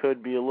mean, it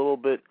could be a little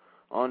bit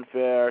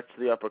unfair to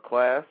the upper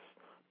class,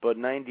 but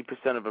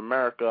 90% of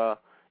America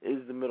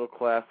is the middle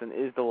class and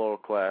is the lower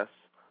class.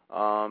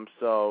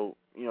 So,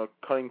 you know,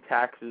 cutting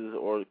taxes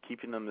or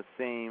keeping them the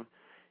same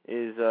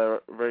is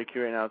very key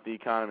right now with the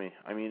economy.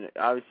 I mean,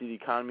 obviously the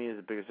economy is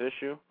the biggest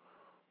issue.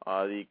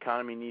 The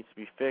economy needs to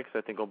be fixed.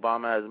 I think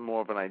Obama has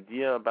more of an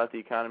idea about the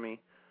economy,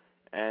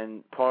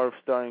 and part of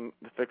starting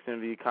the fixing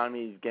of the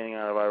economy is getting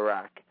out of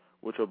Iraq,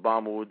 which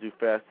Obama would do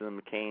faster than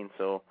McCain.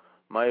 So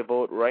my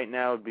vote right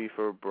now would be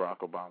for Barack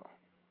Obama.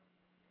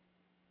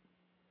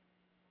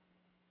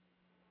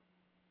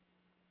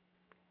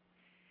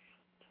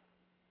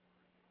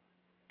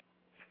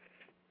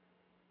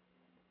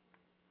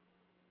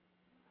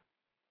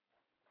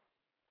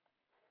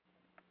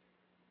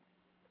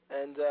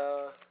 And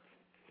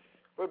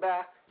we're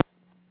back.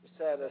 We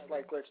said a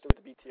slight glitch with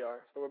the BTR,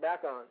 so we're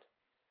back on.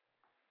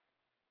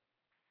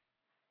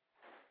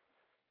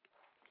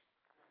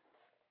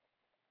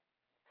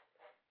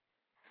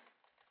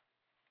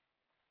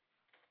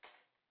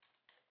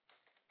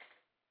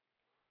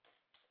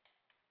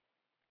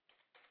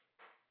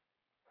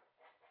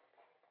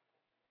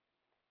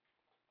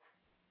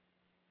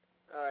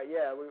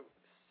 Yeah,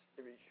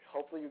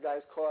 hopefully you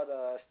guys caught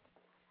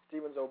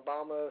Stephen's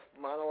Obama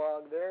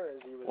monologue there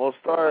as he was. Well,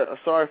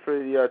 sorry for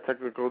the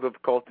technical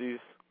difficulties.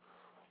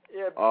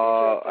 Yeah,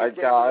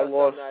 I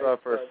lost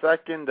for a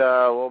second.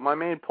 Well, my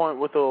main point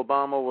with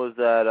Obama was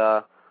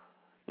that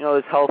you know,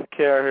 his health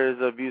care, his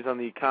views on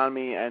the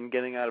economy, and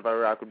getting out of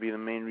Iraq would be the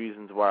main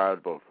reasons why I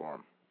would vote for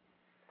him.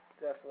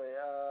 Definitely,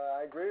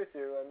 I agree with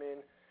you. I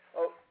mean,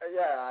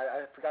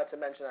 I forgot to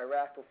mention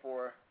Iraq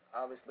before.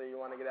 Obviously, you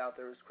want to get out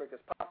there as quick as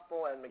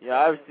possible. And yeah,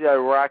 obviously,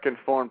 Iraq and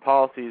foreign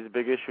policy is a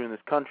big issue in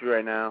this country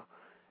right now.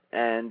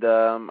 And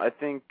I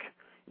think,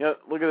 you know,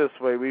 look at it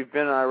this way. We've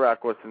been in Iraq,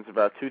 since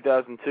about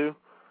 2002?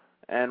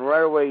 And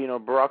right away, you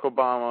know, Barack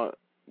Obama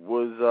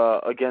was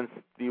against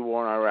the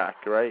war in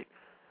Iraq, right?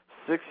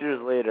 6 years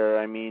later,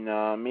 I mean,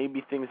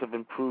 maybe things have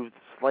improved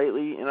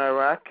slightly in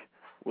Iraq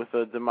with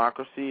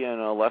democracy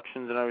and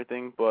elections and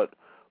everything, but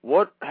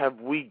what have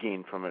we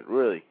gained from it,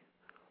 really?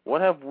 What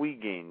have we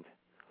gained?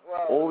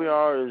 Well, all we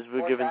are is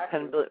we're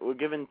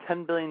given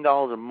 $10 billion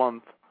a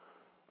month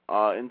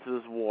into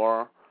this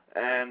war,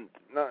 and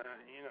you know,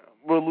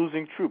 we're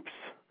losing troops.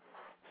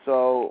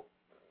 So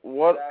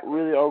what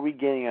really are we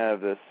getting out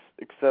of this,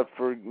 except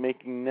for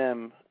making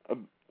them,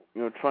 you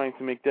know, trying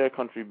to make their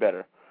country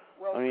better?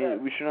 Well, I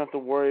mean, we shouldn't have to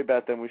worry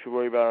about them. We should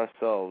worry about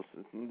ourselves.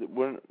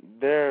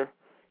 They're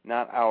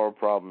not our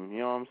problem. You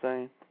know what I'm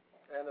saying?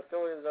 And the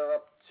Phillies are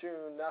up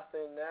 2-0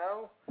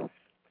 now.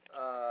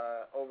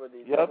 Over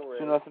the Devil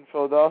Rays. 2-0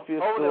 Philadelphia,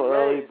 still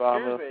early,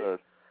 bottom of the third.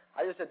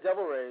 I just said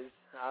Devil Rays.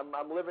 I'm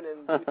living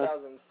in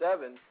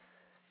 2007.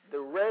 The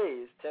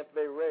Rays, Tampa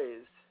Bay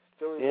Rays,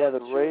 Phillies. Yeah,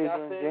 the Rays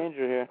are in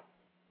danger here.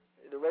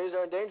 The Rays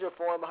are in danger,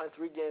 falling behind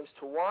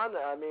 3-1.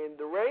 I mean,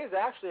 the Rays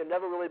actually have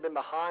never really been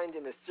behind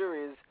in the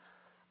series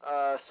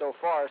so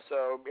far.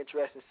 So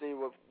interesting to see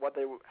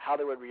how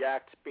they would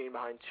react being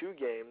behind 2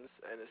 games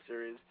in a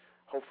series.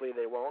 Hopefully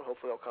they won't.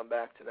 Hopefully they'll come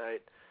back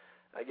tonight.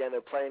 Again,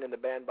 they're playing in the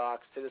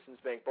Bandbox Citizens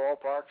Bank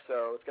Ballpark,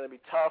 so it's going to be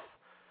tough,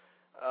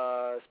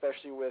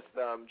 especially with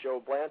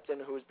Joe Blanton,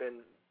 who's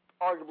been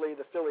arguably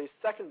the Phillies'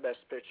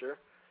 second-best pitcher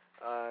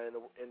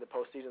in the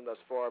postseason thus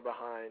far,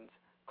 behind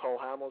Cole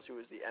Hamels, who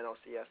is the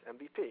NLCS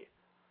MVP.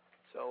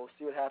 So we'll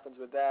see what happens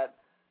with that.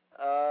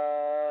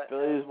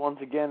 Phillies once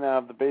again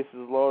have the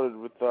bases loaded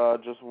with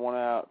just 1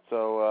 out,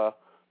 so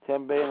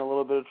Tampa Bay in a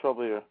little bit of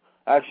trouble here.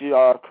 Actually,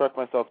 I'll correct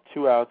myself,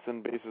 2 outs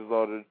and bases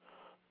loaded.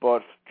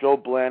 But Joe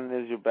Blanton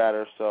is your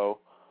batter, so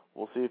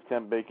we'll see if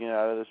Tampa Bay can get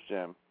out of this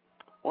jam.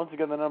 Once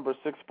again, the number is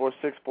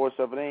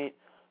 646-478-5600.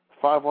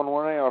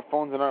 5118. Our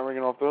phones are not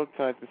ringing off the hook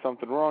tonight. There's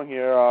something wrong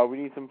here. We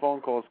need some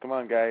phone calls. Come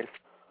on, guys.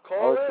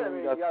 Call let's see what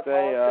you got to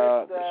say.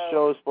 The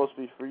show is supposed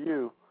to be for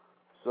you.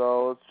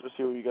 So let's just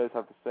see what you guys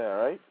have to say, all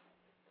right?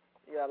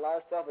 Yeah, a lot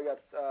of stuff. We got,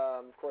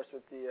 of course,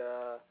 with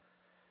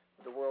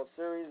the World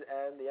Series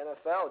and the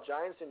NFL.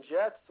 Giants and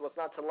Jets, what's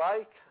not to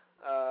like?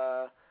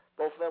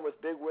 Both of them with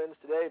big wins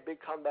today, big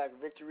comeback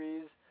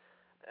victories.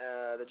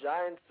 The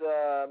Giants...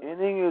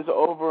 inning is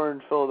over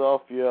in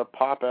Philadelphia.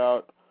 Pop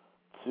out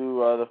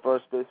to the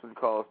first baseman,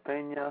 Carlos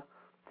Pena.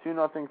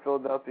 2-0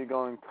 Philadelphia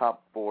going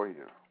top 4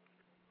 here.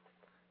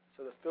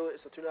 So the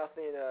Phillies, 2-0.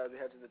 They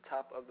head to the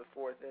top of the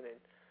 4th inning.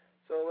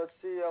 So let's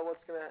see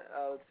let's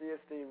see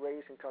if the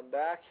Rays can come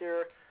back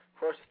here. Of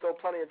course, there's still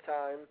plenty of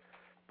time,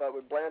 but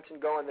with Blanton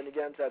going, then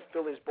again to that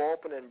Phillies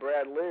bullpen and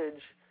Brad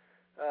Lidge,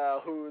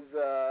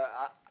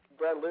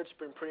 Brad Lidge has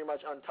been pretty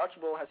much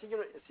untouchable. Has he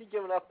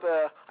given up?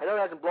 I know he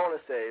hasn't blown a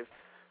save,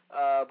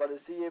 but has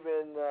he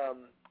even?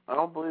 I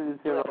don't believe he's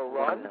given up a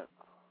run. Yet.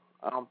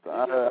 I don't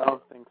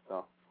think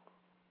so.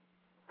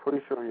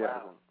 Pretty sure he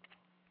hasn't.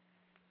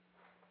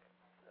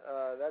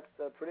 That's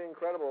pretty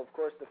incredible. Of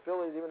course, the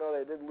Phillies, even though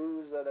they did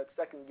lose that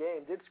second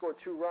game, did score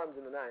 2 runs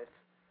in the 9th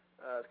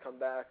to come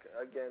back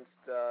against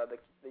the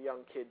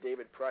young kid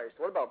David Price.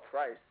 What about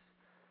Price?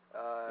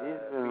 He's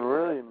been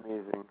really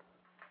amazing.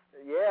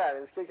 Yeah,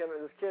 this kid.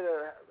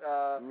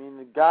 I mean,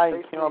 the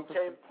guy came up in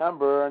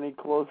September and he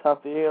closed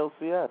out the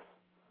ALCS.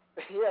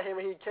 Yeah,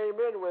 he came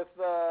in with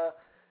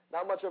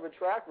not much of a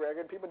track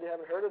record. People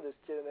haven't heard of this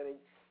kid, and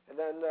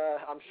then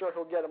I'm sure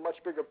he'll get a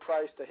much bigger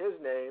price to his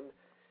name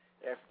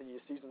after the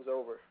season's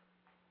over.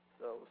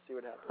 So we'll see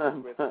what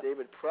happens with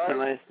David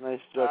Price.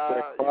 Nice joke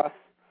there, Kwass.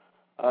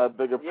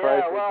 Bigger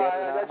price. Yeah,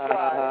 well,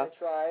 I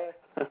try.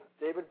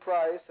 David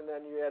Price, and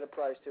then you add a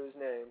price to his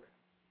name.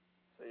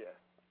 So yeah.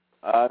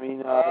 I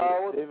mean,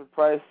 David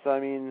Price.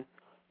 I mean,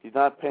 he's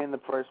not paying the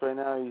price right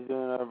now. He's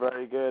doing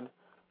very good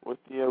with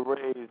the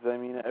Rays. I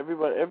mean,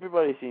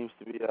 everybody seems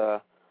to be.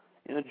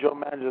 Joe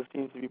Maddon just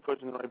seems to be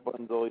pushing the right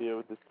buttons all year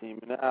with this team,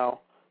 and now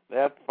they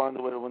have to find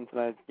a way to win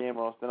tonight's game,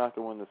 or else they're not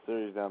going to win the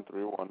series down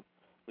 3-1. At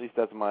least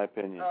that's my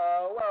opinion.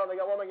 Well, they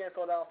got one against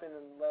Philadelphia in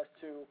the last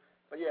 2.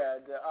 But, yeah,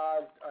 the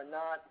odds are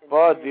not in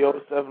But the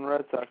 07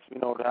 Red Sox, we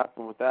know what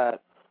happened with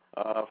that.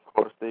 Of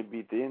course, they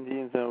beat the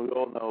Indians, and we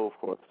all know, of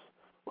course,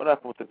 what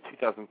happened with the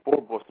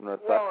 2004 Boston Red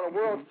Sox. Well, in the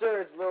World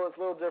Series, it's a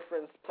little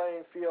different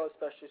playing field,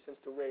 especially since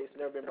the Rays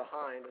have never been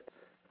behind.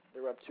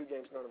 They were up 2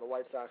 games none of the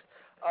White Sox.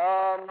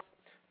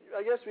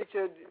 I guess we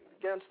could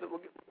get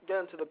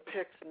into the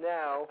picks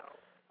now.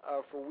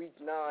 For Week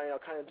 9, I'll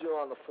kind of do it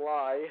on the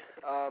fly.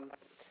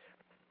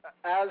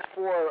 As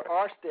for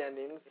our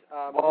standings,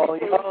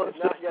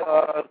 let's just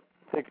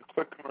take a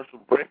quick commercial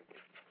break,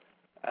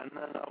 and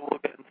then we'll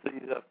get into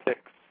these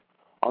picks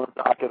on the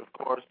docket. Of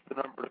course, the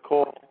number to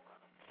call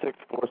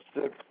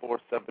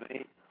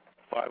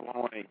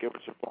 646-478-5118. Give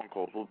us your phone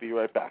calls. We'll be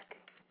right back.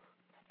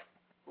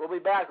 We'll be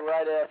back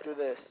right after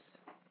this.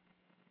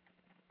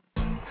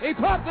 He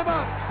popped him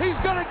up. He's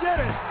going to get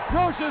it.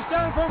 Roches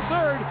down from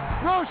third.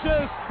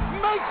 Roches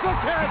makes the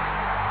catch.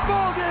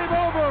 Ball game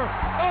over.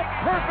 A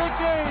perfect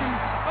game.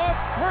 A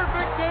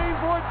perfect game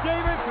for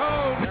David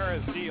Cone. There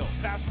is Deal.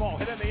 Fastball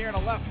hit in the air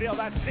to left field.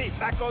 That's deep.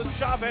 Back goes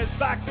Chavez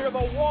back near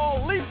the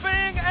wall.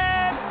 Leaping,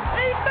 and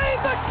he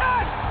made the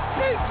catch.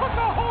 He took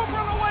a home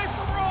run away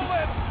from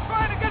Rowland.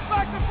 Trying to get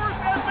back to first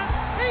baseman.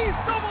 He's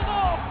doubled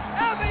off.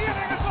 And the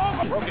inning is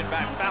over. Broken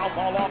back foul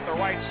ball off the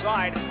right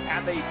side.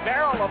 And the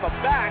barrel of the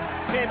bat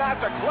came out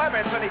to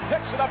Clemens. And he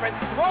picks it up and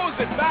throws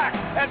it back.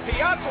 And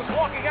Piazza's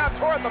walking out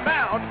toward the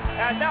mound.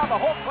 And now the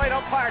home plate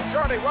umpire,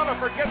 Charlie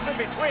Rutherford, gets in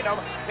between them.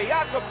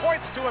 Piazza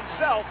points to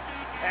himself.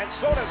 And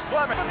so does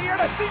Clemens. In the air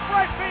to deep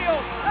right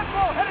field. That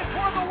ball headed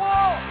toward the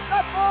wall.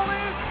 That ball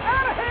is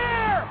out of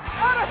here.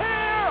 Out of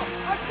here.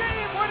 A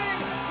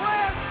game-winning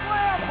grand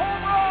slam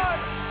home run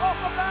off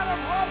the bat of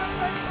Robin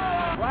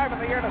Ventura. Drive in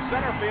the air to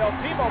center field.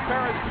 Timo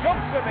Perez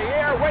jumps in the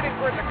air, waiting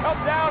for it to come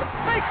down.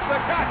 Makes the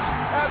catch.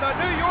 And the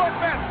New York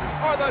Mets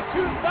are the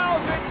 2000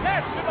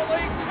 National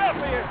League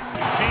champions.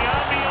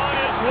 Giambi on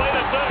his way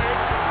to third.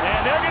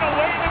 And they're going to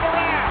wave him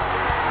around.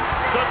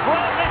 The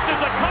throw misses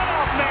the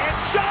cutoff man.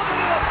 Shove it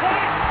to the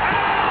plate.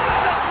 Out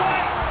of the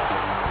plate.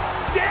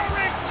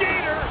 Derek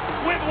Jeter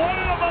with one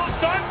of the most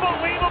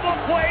unbelievable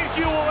plays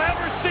you will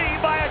ever see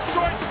by a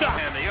shortstop.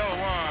 And the 0-1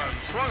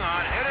 swung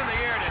on, hit in the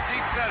air to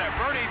deep center.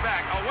 Bernie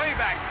back, away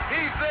back.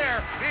 He's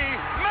there. He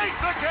makes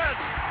the catch.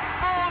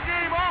 Ball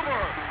game over.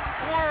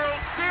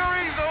 World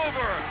Series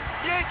over.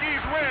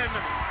 Yankees win.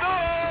 The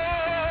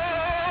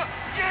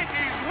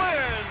Yankees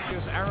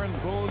win. Is Aaron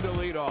Boone to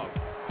lead off.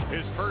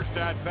 His first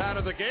at-bat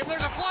of the game.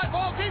 There's a fly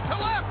ball deep to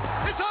left.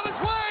 It's on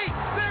its way.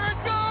 There it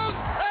goes.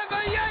 And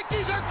the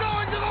Yankees are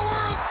going to the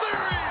World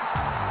Series.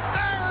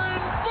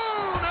 Aaron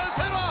Boone has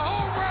hit a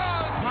home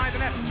run. Behind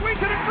the net. Swings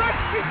it in front.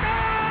 He's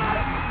gone.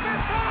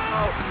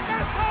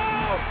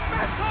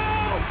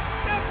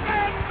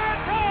 Defend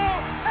Meto.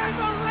 And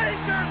the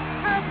Rangers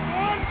have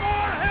one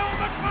more hill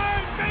to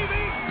climb,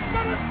 baby.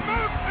 But it's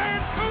Moose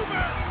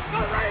Vancouver.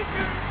 The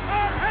Rangers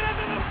are headed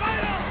to the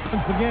final.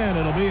 The again.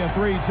 It'll be a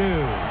 3-2.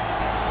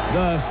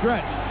 The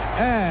stretch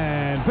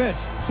and pitch.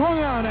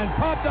 Swung on and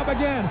popped up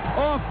again.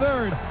 Off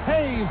third.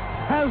 Hayes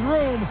has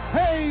room.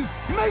 Hayes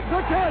makes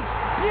the catch.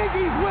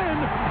 Yankees win.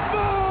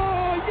 The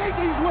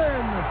Yankees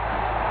win.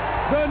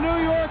 The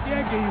New York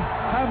Yankees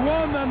have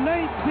won the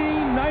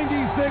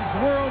 1996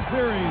 World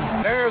Series.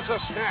 There's a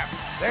snap.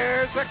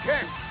 There's a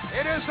kick.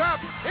 It is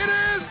up. It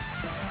is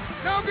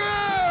no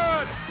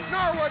good.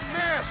 Norwood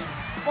missed.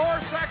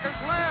 4 seconds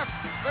left.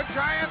 The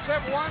Giants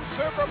have won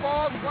Super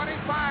Bowl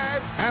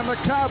 25. And the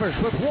Cowboys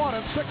with 1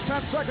 and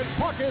 6/10 seconds.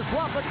 Puck is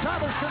dropped. The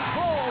Cowboys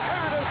control.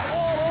 And it's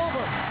all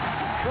over.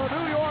 The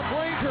New York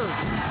Rangers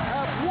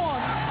have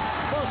won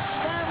the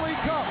Stanley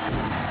Cup.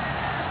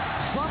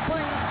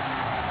 Something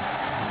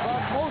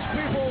that most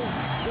people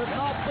did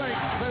not think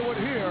they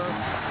would hear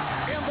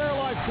in their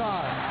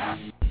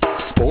lifetime.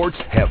 Sports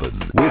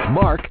Heaven with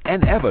Mark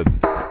and Evan.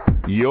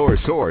 Your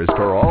source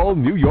for all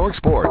New York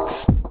sports.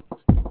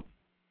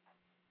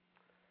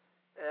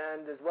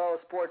 And as well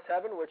as Sports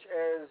Heaven, which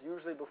airs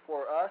usually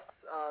before us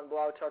on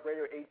Blog Talk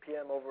Radio, 8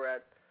 p.m. over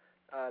at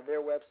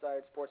their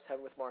website, Sports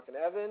Heaven with Mark and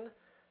Evan.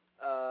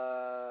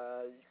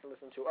 You can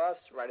listen to us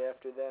right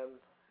after them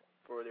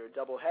for their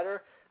doubleheader.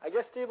 I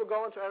guess, Steve, we'll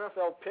go into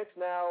NFL picks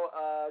now.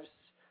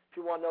 If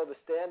you want to know the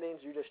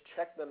standings, you just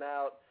check them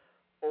out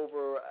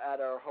over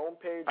at our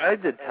homepage. I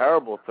did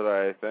terrible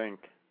today, I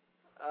think.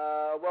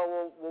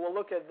 Well, we'll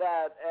look at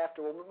that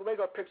after. We'll make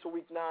our picks for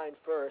Week 9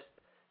 first,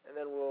 and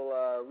then we'll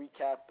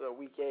recap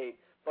Week 8.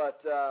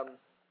 But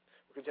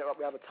we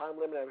have a time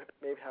limit. And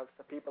maybe have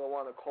some people that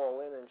want to call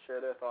in and share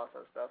their thoughts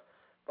on stuff.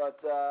 But,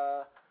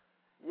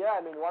 yeah,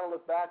 I mean, you want to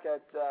look back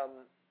at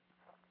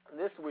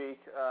this week.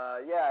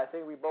 I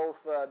think we both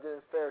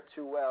didn't fare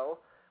too well.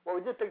 Well,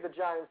 we did pick the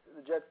Giants,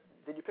 the Jets.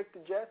 Did you pick the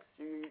Jets?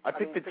 I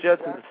picked the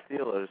Jets and the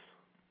Steelers.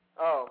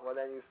 Oh, well,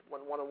 then you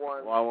went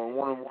 1-1. Well, I went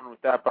 1-1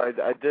 with that, but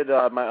I did,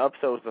 my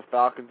upset was the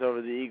Falcons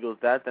over the Eagles.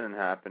 That didn't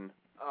happen.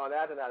 Oh,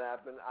 that did not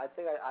happen. I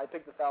think I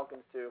picked the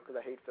Falcons, too, because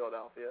I hate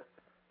Philadelphia.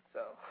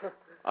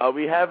 So.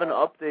 We have an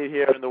update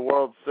here in the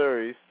World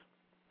Series.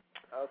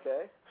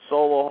 Okay.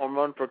 Solo home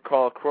run for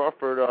Carl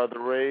Crawford. The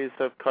Rays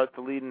have cut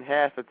the lead in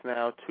half. It's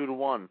now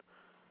 2-1.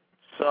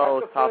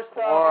 So, top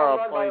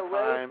 4 playing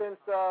time.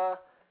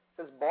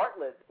 Since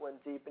Bartlett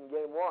went deep in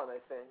Game 1, I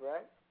think,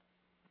 right?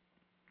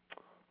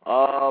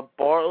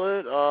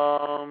 Bartlett,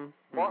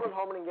 Bartlett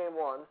homered in Game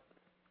 1,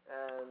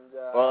 and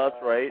well,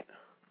 that's right.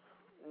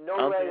 No I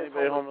don't Ray think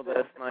anybody homered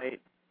last night.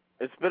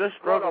 It's been a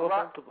struggle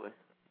offensively.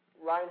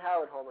 Ryan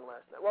Howard homered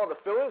last night. Well, the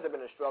Phillies have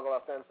been a struggle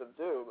offensive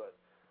too, but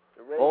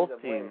the Rays both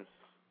have teams.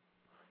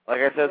 Won.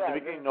 Like I said at the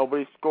beginning,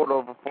 nobody scored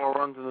over 4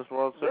 runs in this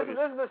World Series. This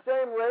is the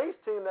same Rays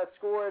team that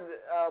scored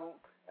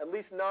at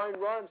least 9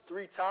 runs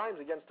 3 times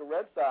against the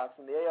Red Sox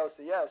in the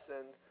ALCS,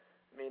 and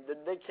I mean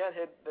they can't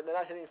hit. They're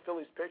not hitting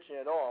Phillies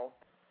pitching at all.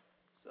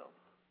 So.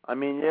 I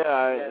mean,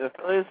 the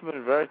Phillies have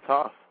been very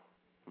tough,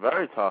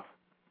 very tough.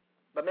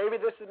 But maybe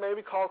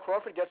Carl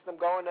Crawford gets them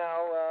going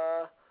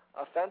now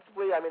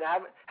offensively. I mean,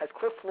 has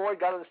Cliff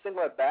Floyd gotten a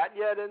single at bat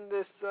yet in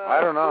this?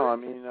 I don't know. I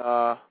mean,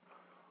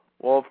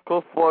 well, if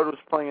Cliff Floyd was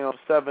playing in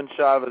 07,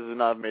 Chavez would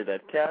not have made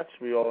that catch.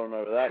 We all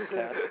remember that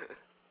catch.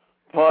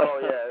 But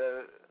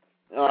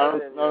I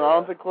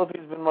don't think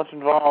Cliffy's been much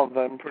involved.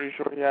 I'm pretty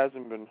sure he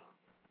hasn't been.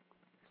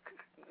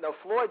 No,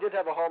 Floyd did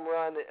have a home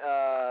run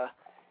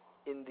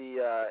in the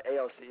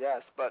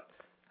ALCS, but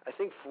I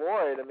think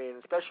Floyd, I mean,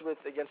 especially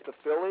against the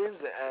Phillies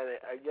and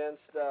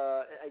against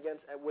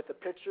with the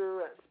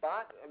pitcher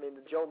spot, I mean,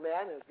 Joe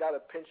Mann has got to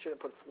pinch it and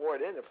put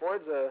Floyd in. And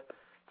Floyd's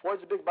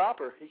a big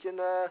bopper. He can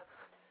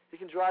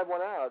drive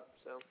one out.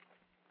 So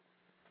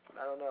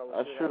I don't know.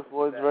 That's true.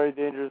 Floyd's a very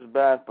dangerous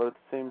bat, but at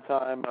the same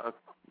time,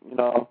 you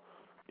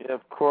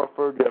have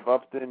Crawford, you have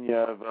Upton, you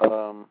have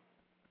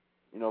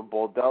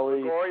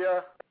Baldelli.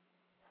 Gregoria.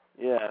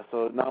 Yeah,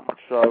 so not much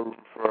room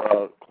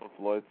for Cliff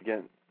Floyd to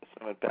get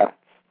some at bats,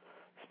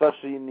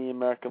 especially in the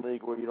American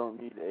League where you don't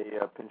need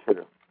a pinch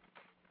hitter.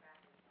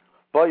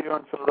 But you're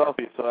in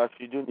Philadelphia, so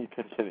actually you do need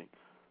pinch hitting.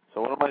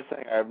 So what am I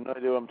saying? I have no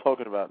idea what I'm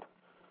talking about.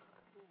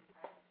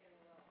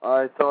 All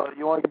right, so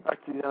you want to get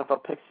back to the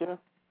NFL picks here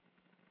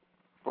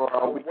for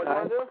Week 9? What do you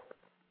want to do?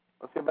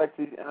 Let's get back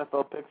to the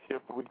NFL picks here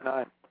for Week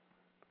 9.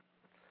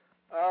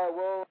 All right,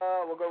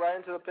 we'll go right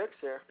into the picks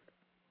here.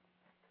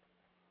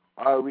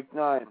 All right, Week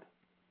 9.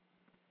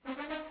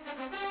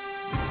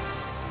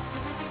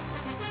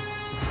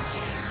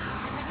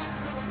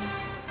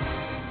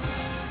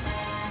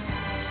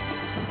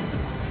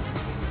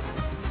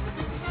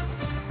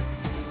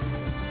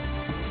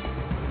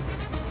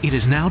 It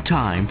is now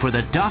time for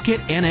the Docket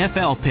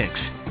NFL Picks,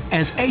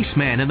 as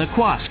Aceman and the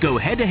Kwass go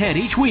head-to-head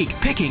each week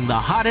picking the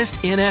hottest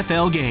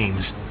NFL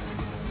games.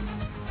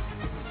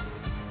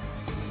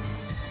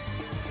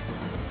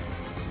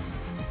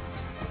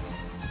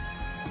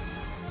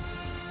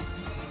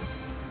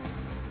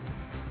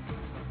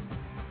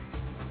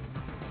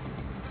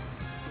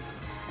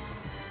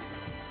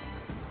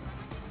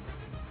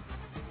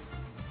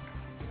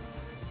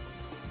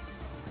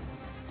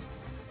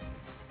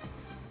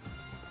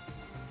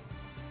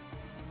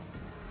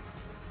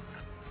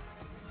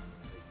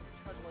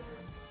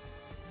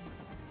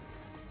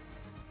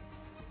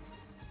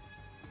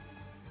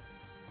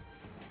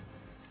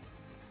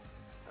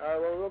 All right,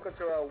 well, we're looking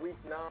to our Week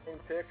 9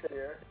 picks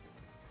here.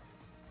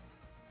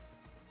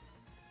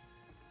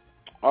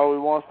 We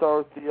want to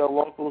start with the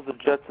locals, the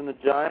Jets and the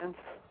Giants.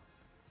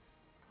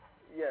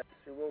 Yes,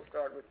 we will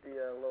start with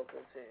the local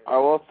team. I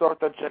will start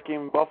that Jet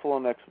game in Buffalo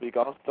next week.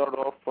 I'll start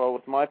off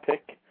with my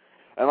pick.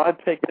 And my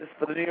pick is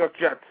for the New York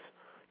Jets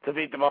to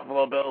beat the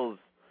Buffalo Bills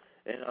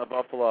in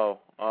Buffalo.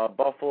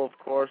 Buffalo, of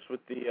course, with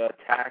the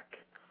attack,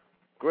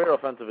 great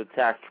offensive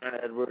attack. Trent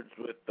Edwards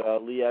with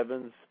Lee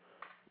Evans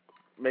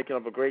making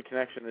up a great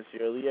connection this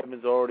year. Lee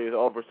Evans already with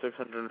over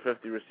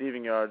 650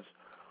 receiving yards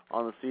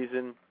on the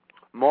season.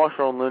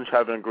 Marshall and Lynch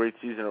having a great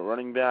season at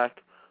running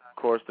back.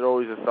 Of course, they're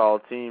always a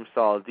solid team,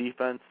 solid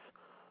defense.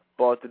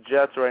 But the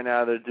Jets right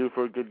now, they're due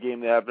for a good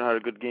game. They haven't had a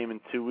good game in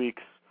 2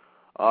 weeks.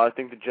 I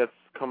think the Jets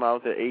come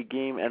out to a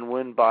game and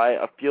win by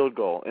a field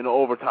goal in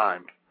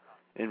overtime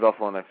in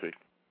Buffalo next week.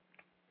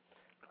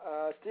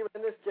 Steven,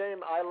 in this game,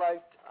 I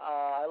liked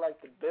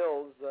the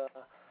Bills.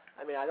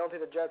 I don't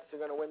think the Jets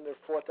are going to win their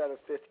 4th out of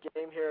 5th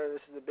game here.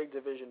 This is a big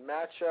division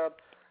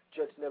matchup.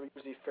 Jets never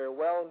usually fare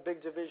well in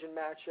big division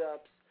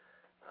matchups.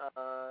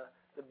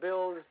 The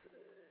Bills,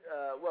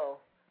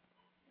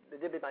 they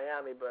did beat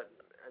Miami, but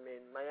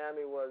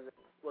Miami wasn't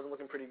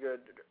looking pretty good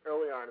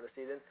early on in the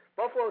season.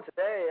 Buffalo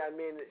today,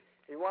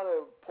 if you want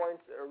to point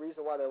a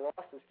reason why they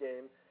lost this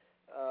game,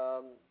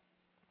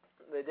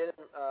 they didn't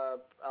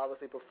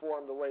obviously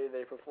perform the way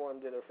they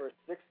performed in their first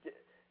six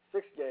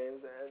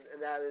games, and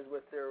that is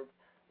with their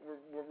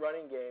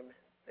running game.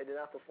 They did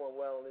not perform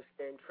well in this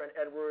game. Trent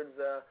Edwards,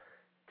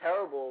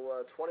 terrible,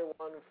 21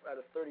 out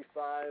of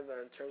 35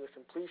 in terms of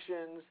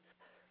completions,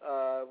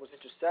 was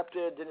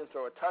intercepted, didn't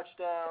throw a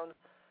touchdown.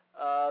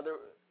 The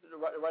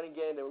running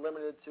game, they were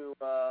limited to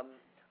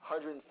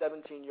 117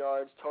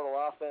 yards total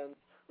offense.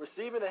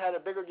 Receiving, they had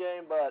a bigger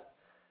game, but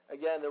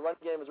again, the run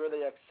game is where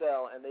they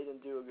excel, and they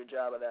didn't do a good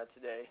job of that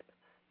today.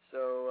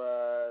 So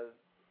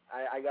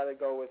I got to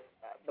go with,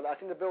 but I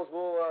think the Bills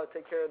will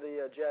take care of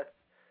the Jets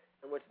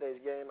in today's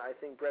game. I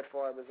think Brett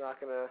Favre is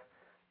not going to.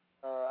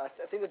 I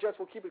think the Jets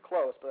will keep it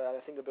close, but I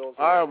think the Bills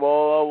will. All right,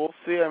 well, we'll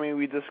see.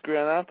 We disagree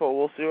on that, but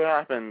we'll see what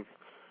happens.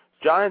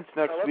 Giants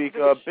next week,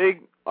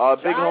 big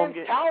home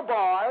game.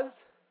 Cowboys.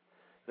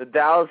 The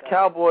Dallas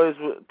Cowboys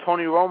with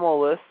Tony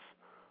Romo lists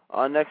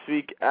next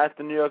week at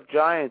the New York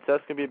Giants.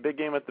 That's going to be a big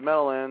game at the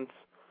Meadowlands.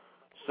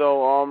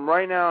 So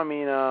right now,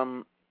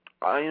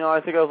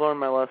 I think I've learned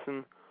my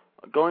lesson.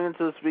 Going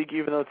into this week,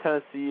 even though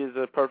Tennessee is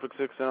a perfect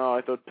 6-0,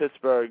 I thought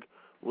Pittsburgh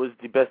was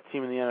the best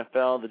team in the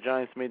NFL. The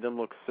Giants made them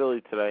look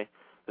silly today.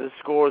 The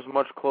score is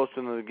much closer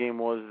than the game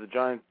was. The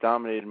Giants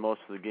dominated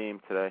most of the game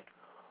today.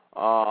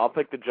 I'll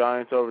pick the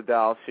Giants over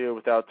Dallas here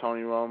without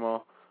Tony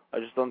Romo. I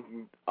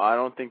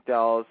don't think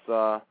Dallas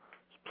is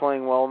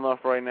playing well enough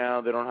right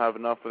now. They don't have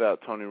enough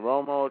without Tony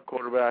Romo at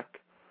quarterback.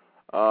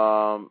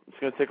 It's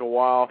going to take a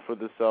while for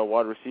this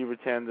wide receiver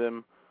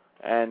tandem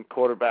and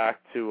quarterback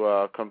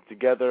to come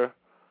together.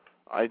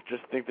 I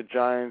just think the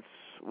Giants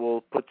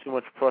will put too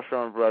much pressure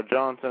on Brad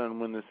Johnson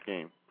and win this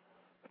game.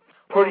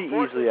 Pretty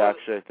easily,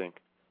 actually, I think.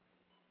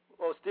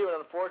 Well, Steven,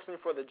 unfortunately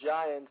for the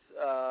Giants,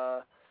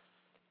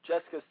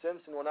 Jessica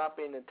Simpson will not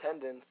be in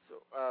attendance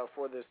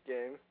for this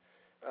game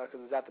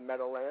because it's at the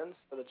Meadowlands,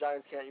 so the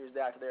Giants can't use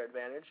that to their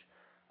advantage.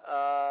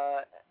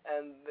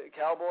 And the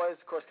Cowboys,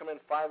 of course, come in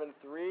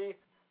 5-3.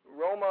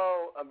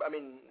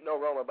 No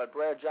Romo, but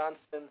Brad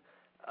Johnson,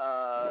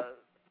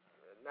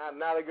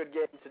 not a good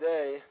game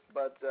today,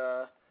 but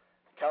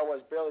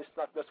Cowboys barely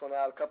snuck this one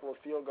out, a couple of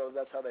field goals,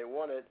 that's how they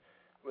won it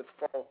with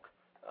Folk.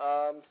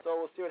 So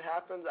we'll see what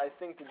happens. I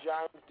think the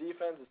Giants'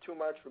 defense is too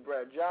much for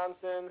Brad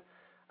Johnson.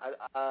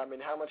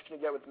 How much can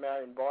you get with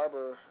Marion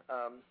Barber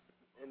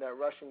in that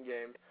rushing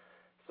game?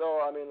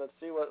 So, let's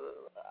see what.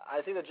 I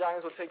think the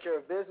Giants will take care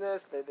of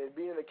business. They've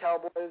beaten the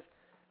Cowboys.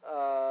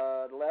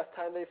 The last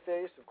time they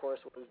faced, of course,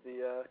 was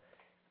the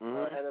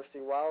NFC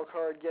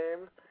wildcard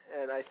game,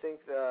 and I think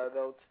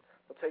they'll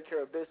take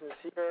care of business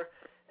here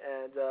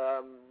and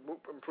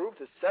improve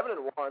to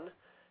 7-1,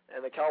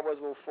 and the Cowboys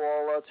will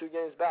fall 2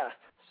 games back.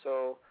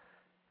 So,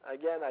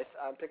 again,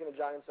 I'm picking the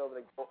Giants over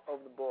the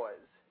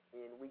boys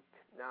in Week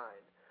 9.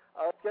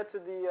 Let's get to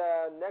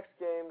the next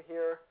game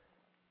here.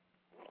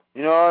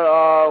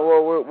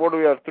 What do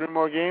we have, 3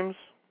 more games?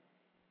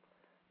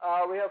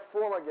 We have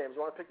 4 more games.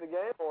 You want to pick the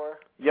game, or?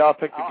 Yeah, I'll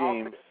pick the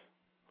games.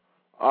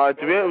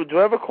 Do we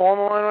have a call on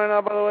the line right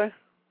now, by the way?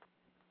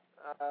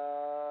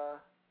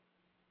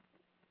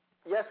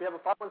 Yes, we have a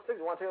 516.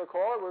 You want to take a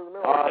call? We're in the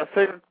middle. Let's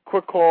take a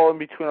quick call in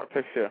between our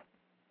picks here.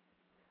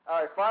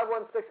 All right,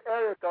 516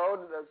 area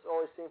code. That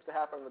always seems to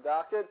happen on the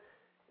docket.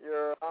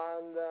 You're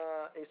on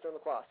Eastern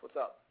Kwass. What's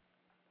up?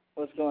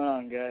 What's going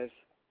on, guys?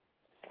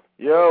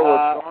 Yo,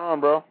 what's going on,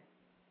 bro?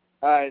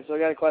 All right, so I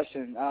got a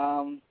question.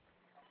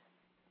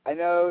 I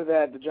know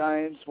that the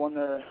Giants won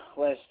their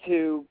last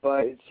 2,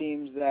 but it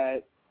seems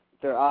that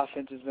their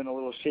offense has been a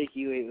little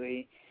shaky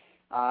lately.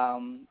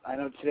 I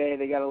know today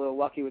they got a little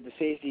lucky with the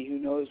safety. Who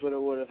knows what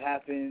would have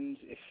happened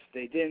if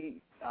they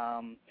didn't?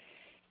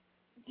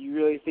 Do you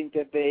really think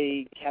that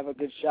they have a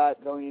good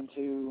shot going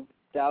into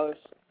Dallas?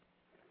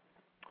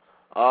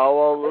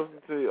 The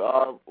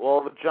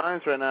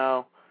Giants right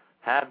now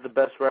have the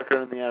best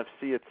record in the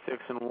NFC at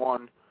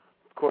 6-1.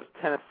 Of course,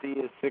 Tennessee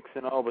is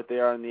 6-0, but they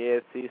are in the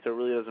AFC, so it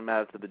really doesn't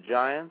matter to the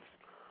Giants.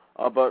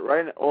 But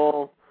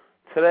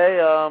today,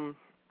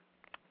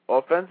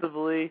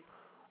 offensively,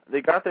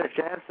 they got their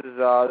chances.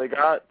 They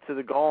got to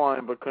the goal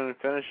line, but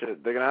couldn't finish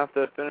it. They're gonna have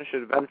to finish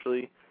it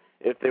eventually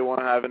if they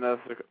want to have another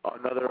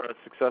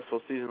successful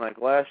season like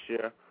last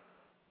year.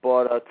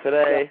 But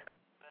today,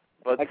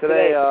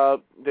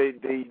 they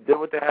did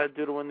what they had to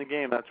do to win the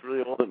game. That's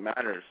really all that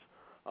matters.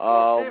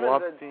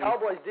 The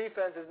Cowboys'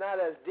 defense is not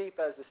as deep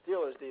as the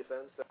Steelers'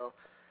 defense, so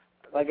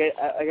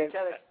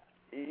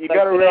you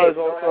got to realize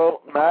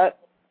also, Matt,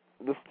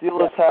 the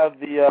Steelers have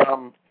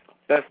the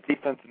best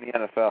defense in the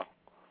NFL.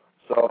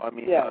 So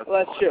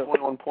that's true.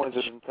 21 points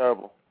isn't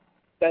terrible.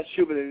 That's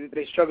true, but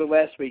they struggled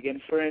last week. And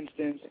for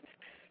instance,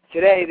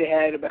 today they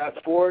had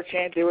about 4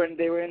 chances.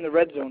 They were in the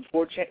red zone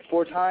 4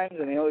 times,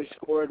 and they only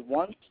scored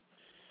once.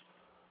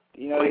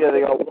 They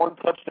got 1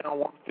 touchdown,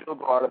 1 field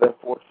goal out of their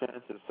 4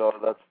 chances, so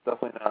that's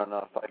definitely not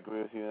enough. I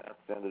agree with you in that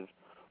standard.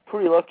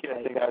 Pretty lucky,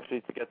 I think,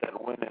 actually, to get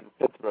that win in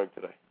Pittsburgh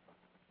today.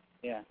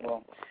 Yeah,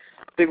 well,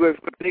 big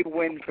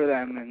win for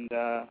them. And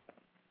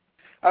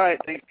all right,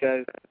 thanks,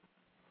 guys.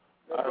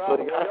 So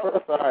you got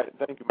first? All right,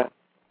 thank you, man.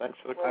 Thanks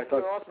for the call.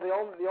 Also, the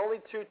only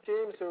 2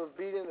 teams who have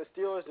beaten the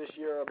Steelers this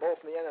year are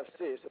both in the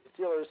NFC, so the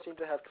Steelers seem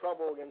to have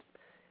trouble against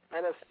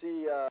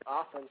NFC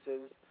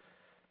offenses.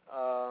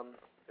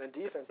 And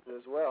defenses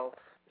as well.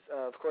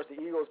 Of course, the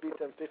Eagles beat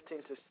them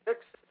 15-6,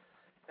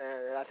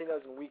 and I think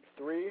that was in Week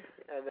 3.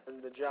 And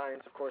then the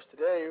Giants, of course,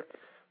 today,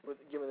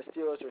 giving the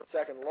Steelers their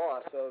second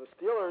loss. So the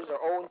Steelers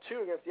are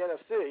 0-2 against the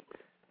NFC.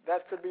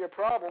 That could be a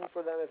problem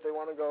for them if they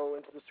want to go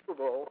into the Super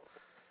Bowl.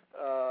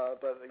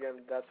 But again,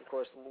 that's of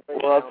course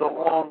that's a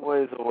long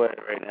ways away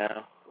right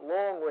now.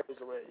 Long ways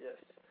away, yes.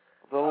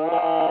 It's a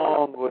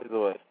long ways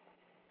away.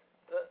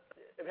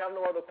 If you have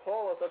no other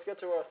callers, let's get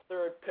to our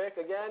third pick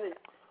again.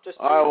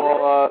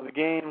 All right, the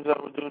games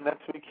that we're doing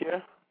next week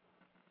here.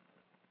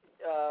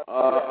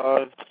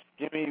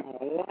 Give me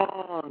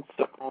 1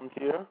 second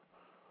here.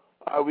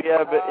 We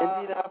have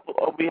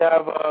Indianapolis. We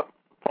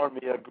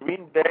have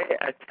Green Bay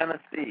at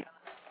Tennessee.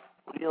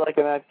 What do you like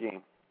in that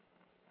game?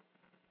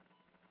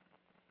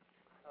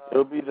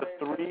 It'll be the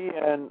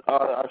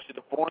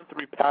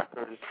 4-3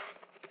 Packers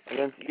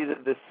against either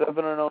the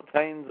 7-0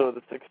 Titans or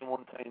the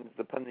 6-1 Titans,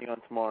 depending on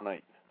tomorrow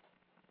night.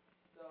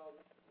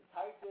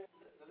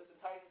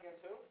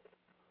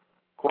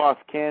 Kwass,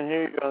 can't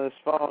hear you on this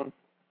phone.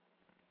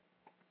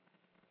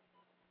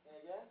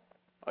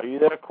 Are you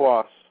there,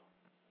 Kwass?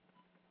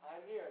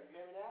 I'm here. You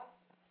hear me now?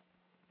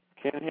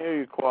 Can't hear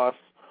you, Kwass.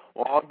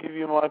 Well, I'll give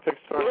you my picks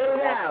first. Can you hear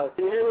me now?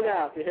 Can you hear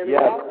me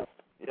now?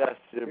 Yes,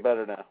 you're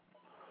better now.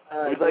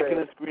 Who'd you like in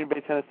this Green Bay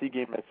Tennessee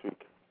game next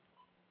week?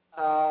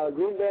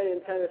 Green Bay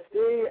and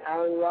Tennessee.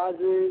 Aaron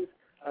Rodgers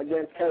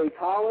against Kerry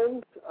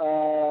Collins.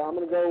 I'm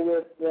going to go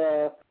with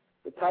the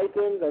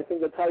Titans. I think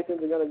the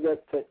Titans are going to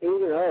get to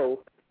 8-0.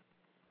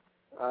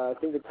 I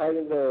think the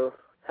Titans are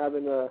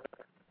having a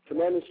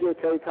tremendous year.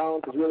 Kerry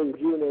Collins has really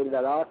rejuvenated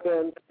that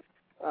offense.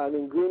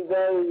 Green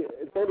Bay,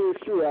 it's going to be a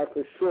shootout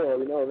for sure.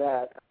 We know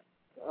that.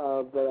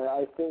 But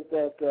I think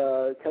that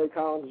Kerry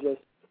Collins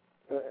just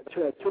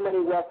too many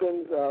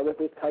weapons with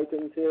his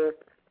Titans here,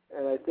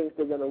 and I think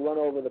they're going to run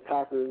over the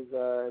Packers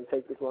and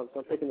take this one.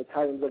 So I'm picking the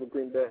Titans over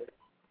Green Bay.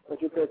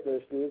 What's your pick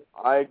there, Steve?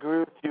 I agree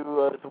with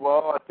you as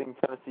well. I think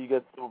Tennessee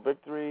gets the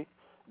victory.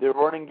 Their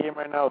running game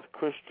right now is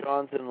Chris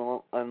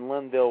Johnson and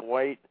Lindale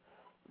White.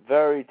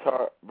 Very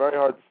hard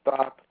to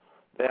stop.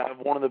 They have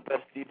one of the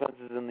best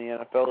defenses in the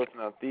NFL, if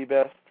not the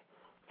best.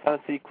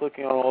 Tennessee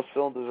clicking on all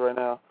cylinders right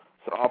now,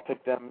 so I'll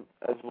pick them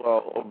as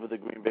well over the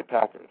Green Bay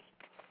Packers.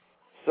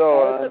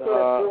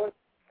 So,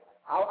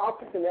 I'll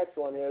pick the next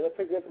one here. Let's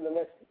pick it for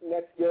the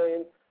next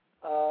game.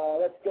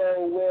 Let's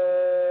go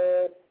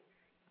with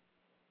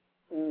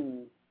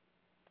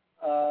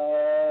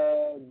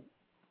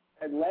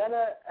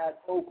Atlanta at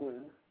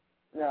Oakland.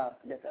 No,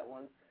 forget that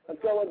one. Let's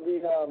go with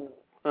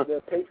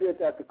the Patriots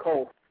at the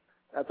Colts.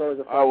 That's always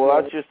a fun game.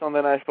 That's your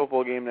Sunday night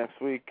football game next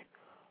week.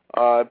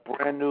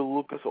 Brand new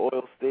Lucas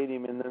Oil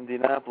Stadium in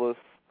Indianapolis.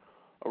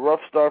 A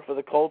rough start for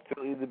the Colts.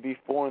 It'll either be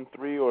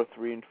 4-3 or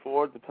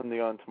 3-4, depending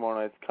on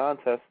tomorrow night's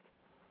contest.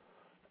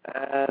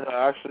 And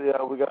actually,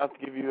 we're gonna have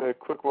to give you a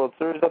quick World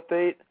Series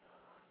update.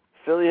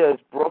 Philly has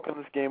broken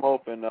this game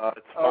open.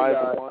 It's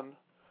 5-1.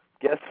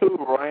 Guess who?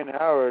 Ryan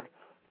Howard,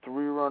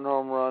 3-run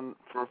home run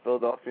for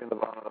Philadelphia in the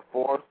bottom of the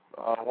 4th.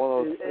 One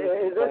of those.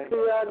 Is this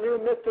the new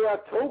Mr.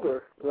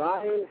 October,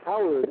 Ryan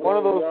Howard? One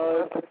of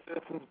those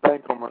Citizens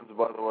Bank home runs,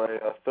 by the way.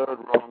 3rd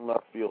row in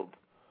left field.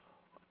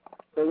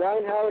 So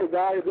Ryan Howard, a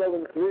guy who's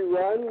given 3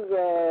 runs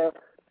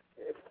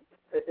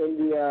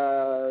in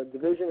the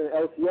division in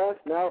LCS,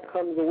 now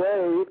comes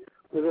away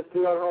with a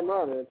 3-run home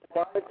run. And it's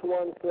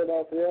 5-1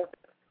 Philadelphia.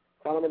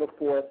 Bottom of the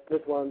 4th.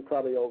 This one's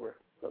probably over,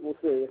 but we'll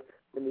see.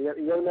 And you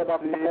don't know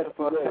about the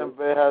Tampa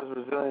Bay has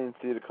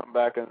resiliency to come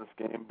back in this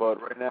game, but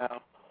right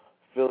now,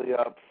 Philly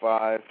up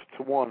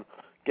 5-1.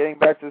 getting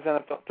back to the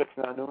NFL picks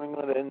now, New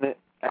England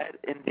at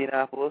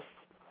Indianapolis.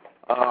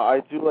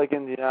 I do like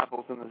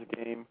Indianapolis in this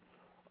game.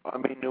 I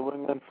mean, New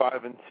England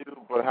 5-2,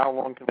 but how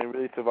long can they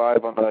really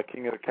survive on the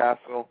King of the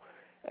Castle?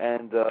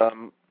 And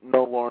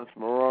no Lawrence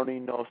Maroney,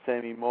 no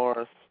Sammy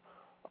Morris.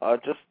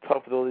 Just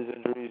tough with all these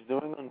injuries. New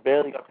England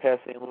barely got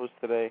past St. Louis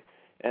today,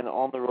 and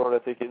on the road, I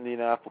think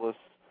Indianapolis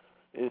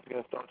is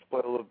going to start to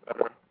play a little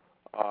better.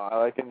 I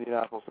like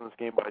Indianapolis in this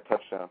game by a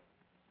touchdown.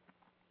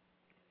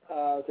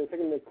 So you're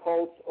picking the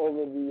Colts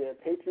over the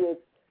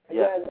Patriots.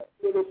 Yeah. Again,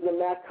 this is a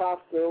Matt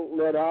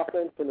Costa-led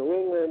offense for New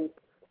England.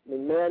 I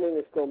mean, Manning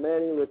is still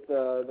Manning with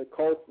the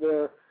Colts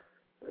there.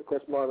 Of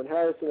course, Marvin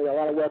Harrison. They got a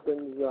lot of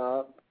weapons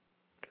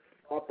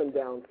up and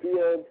down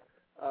field.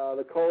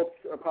 The Colts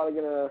are probably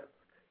going to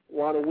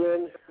want to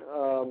win.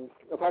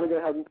 They're probably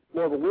going to have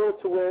more of a will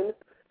to win,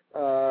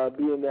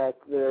 being that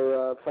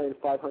they're playing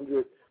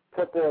 500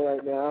 football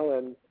right now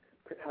and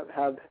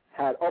have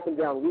had up and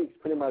down weeks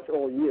pretty much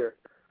all year.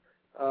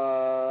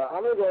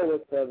 I'm going to go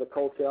with the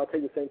Colts here. I'll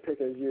take the same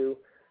pick as you.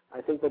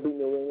 I think they'll beat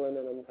New England.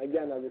 And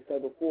again, as I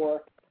said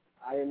before,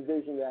 I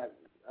envision that,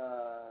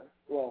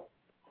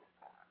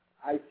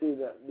 I see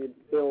the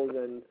Bills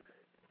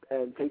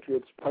and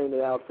Patriots playing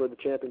it out for the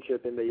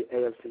championship in the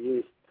AFC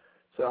East.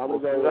 So I'm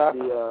going to go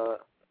with the,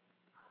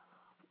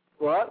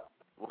 what?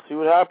 We'll see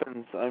what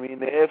happens. I mean,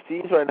 the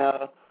AFC East right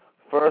now,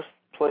 first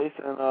place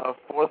and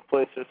fourth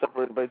place are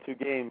separated by 2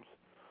 games.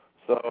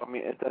 So, I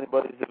mean, it's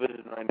anybody's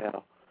division right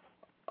now.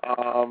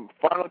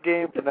 Final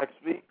game for next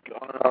week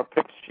on our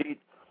pick sheet,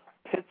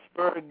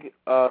 Pittsburgh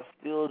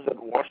Steelers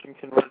at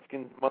Washington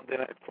Redskins Monday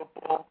Night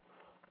Football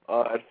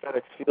at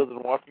FedEx Field in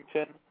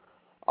Washington.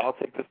 I'll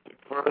take this pick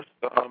first.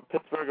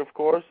 Pittsburgh, of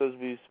course, as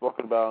we've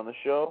spoken about on the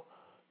show,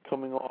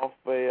 coming off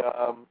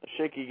a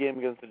shaky game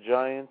against the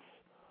Giants.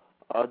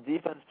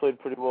 Defense played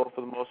pretty well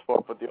for the most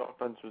part, but the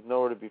offense was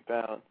nowhere to be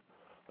found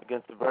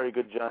against a very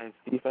good Giants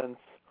defense.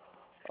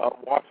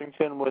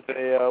 Washington with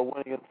a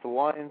win against the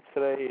Lions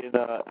today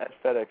at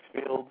FedEx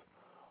Field.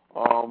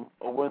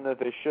 A win that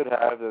they should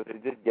have, that they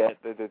did get,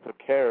 that they took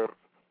care of.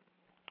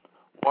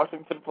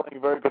 Washington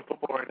playing very good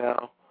football right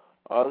now.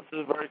 This is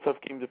a very tough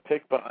game to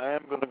pick, but I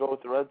am going to go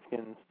with the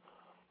Redskins.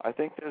 I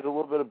think there's a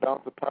little bit of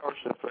balance of power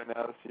shift right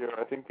now this year.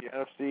 I think the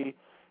NFC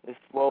is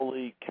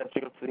slowly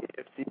catching up to the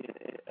AFC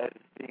as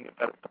being a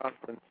better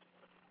conference.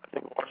 I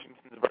think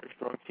Washington's a very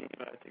strong team,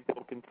 and I think they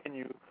will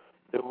continue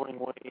their winning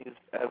ways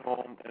at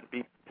home and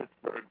beat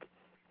Pittsburgh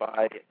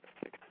by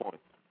 6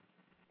 points.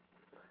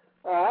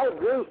 I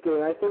agree with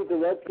you. I think the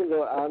Redskins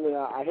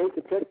I hate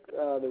to pick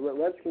the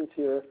Redskins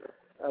here,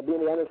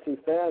 being an NFC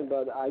fan,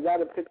 but I got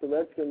to pick the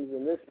Redskins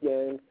in this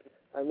game.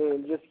 I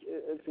mean,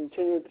 it's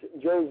continued.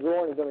 Joe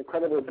Zorn has done an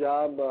incredible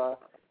job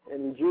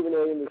in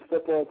rejuvenating this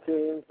football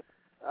team.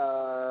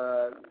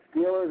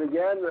 Steelers,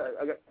 again,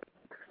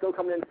 still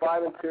coming in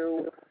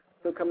 5-2,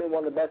 still coming in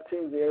one of the best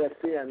teams in the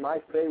AFC, and my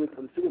favorite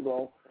for the Super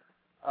Bowl.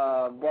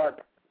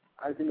 But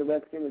I think the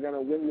Redskins are going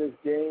to win this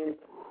game.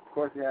 Of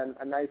course, they had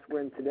a nice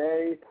win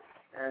today,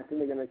 and I think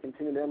they're going to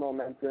continue their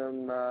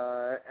momentum,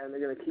 and they're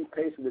going to keep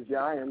pace with the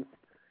Giants.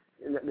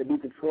 They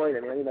beat Detroit. I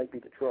mean, anybody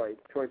beat Detroit.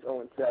 Detroit's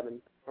 0-7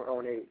 or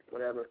 0-8,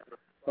 whatever.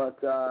 But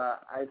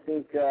I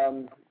think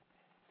the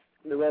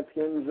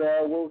Redskins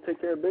will take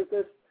care of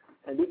business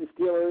and beat the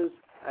Steelers.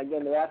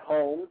 Again, they're at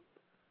home,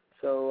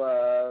 so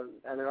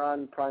and they're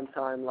on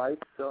primetime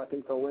lights, so I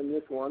think they'll win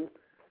this one.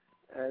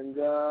 And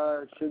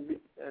it should be.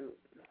 And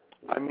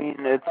I mean,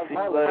 it seems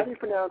how like... do you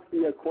pronounce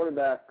the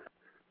quarterback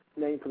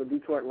name for the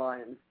Detroit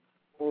Lions?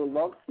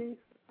 Orlovsky?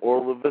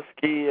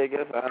 Orlovsky, I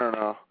guess. I don't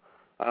know.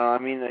 I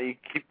mean, you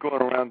keep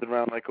going around and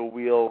around like a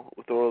wheel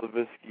with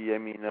Orlovsky. I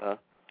mean,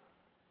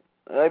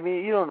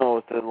 you don't know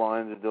what the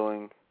Lions are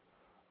doing.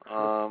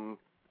 0-7.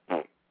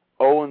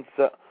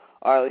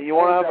 You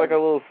want to have like a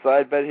little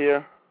side bet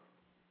here?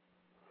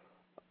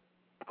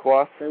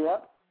 Kwass? Say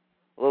what?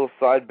 A little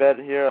side bet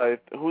here.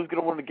 Who's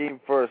going to win the game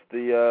first,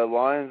 the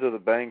Lions or the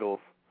Bengals?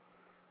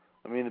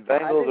 I mean, the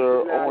Bengals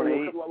are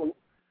 0-8.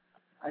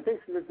 I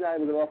think Cincinnati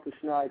will get off the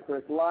schneid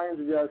first. The Lions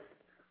are just...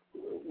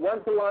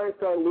 Once the Lions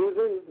started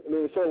losing, I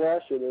mean, we saw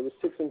last year, they were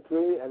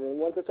 6-3, and then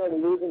once they started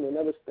losing, they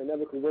never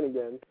could win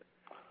again.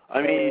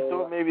 I mean, you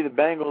thought maybe the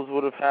Bengals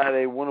would have had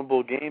a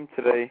winnable game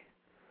today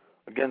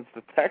against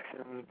the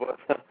Texans, but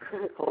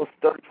almost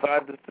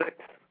 35-6.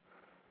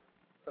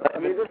 I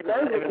mean, this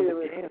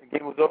the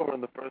game was over in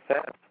the first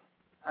half.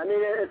 I mean,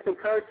 it's the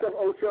curse of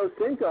Ocho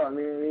Cinco. I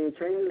mean, he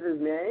changes his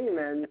name,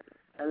 and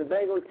the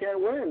Bengals can't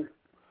win.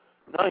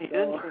 No, he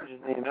didn't change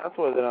his name. That's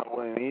why they're not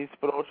winning. He needs to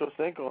put Ocho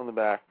Cinco on the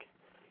back.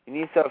 He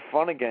needs to have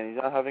fun again.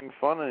 He's not having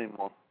fun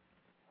anymore.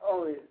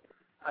 Oh,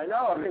 I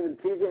know. I mean,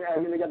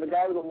 they got the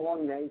guy with a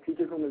long name,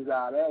 TJ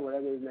Humazada,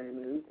 whatever his name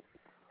is.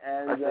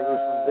 And I say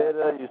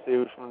Hushmanzada, you say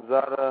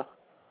Hushmanzada.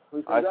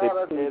 I say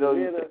potato,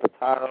 you say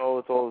potato.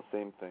 It's all the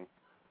same thing.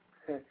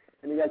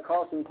 And you got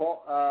Carson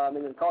Paul.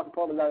 Carson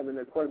Palmer's not even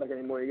the quarterback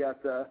anymore. You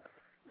got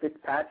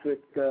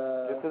Fitzpatrick.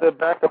 This is their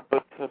backup,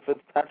 but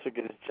Fitzpatrick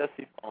is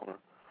Jesse Palmer.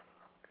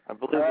 I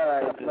believe. All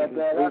right, but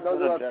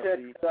those are our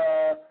picks.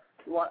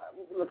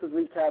 Let's just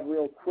recap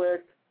real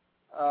quick.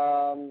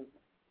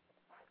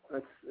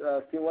 Let's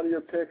see, what are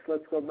your picks?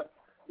 Let's go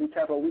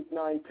recap our Week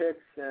 9 picks.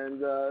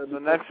 And so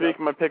next week,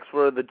 my picks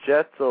were the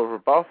Jets over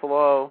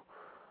Buffalo,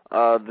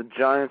 the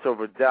Giants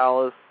over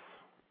Dallas,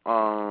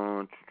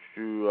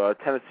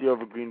 Tennessee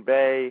over Green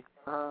Bay,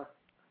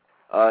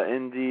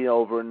 Indy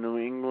over New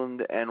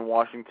England, and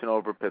Washington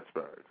over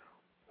Pittsburgh.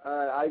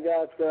 I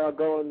got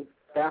going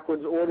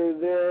backwards order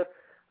there.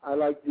 I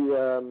like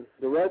the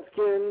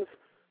Redskins.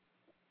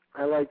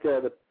 I like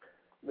the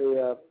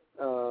Colts.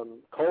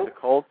 The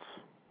Colts.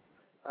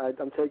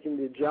 I'm taking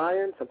the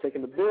Giants. I'm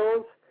taking the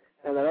Bills.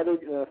 And that other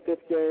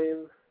fifth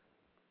game.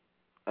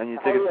 And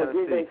you're taking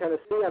Tennessee.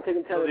 Tennessee. I'm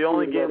taking Tennessee. So the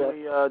only game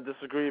we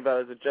disagree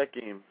about is the Jet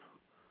game.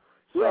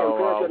 So yeah,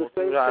 we'll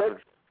see what happens.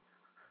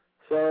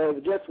 So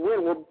the Jets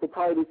win. We'll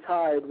probably be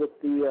tied with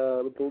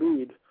the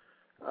lead.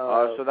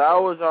 So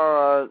that was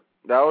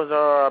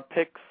our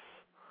picks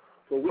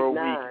for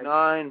Week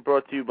 9,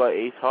 brought to you by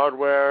Ace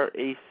Hardware.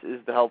 Ace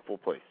is the helpful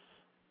place.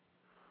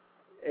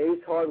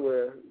 Ace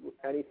Hardware,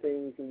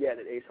 anything you can get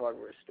at Ace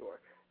Hardware store.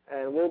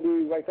 And we'll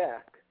be right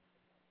back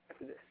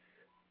after this.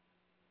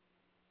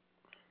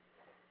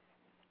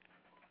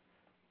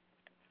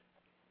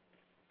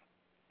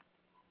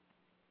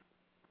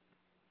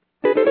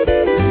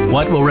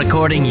 What will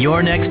recording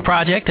your next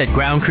project at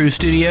Ground Crew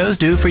Studios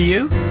do for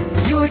you?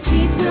 Your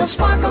teeth will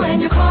sparkle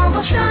and your car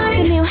will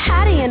shine. The new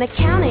Hattie in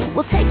accounting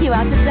will take you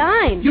out to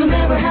dine. You'll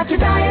never have to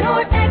diet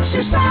or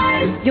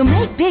exercise. You'll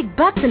make big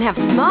bucks and have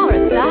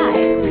smaller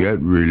thighs. Get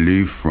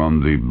relief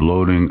from the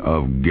bloating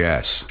of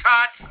gas.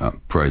 Cut.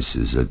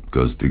 Prices, it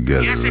goes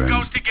together. Yes, it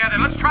goes together.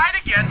 Let's try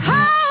it again.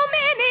 How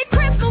many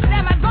crystals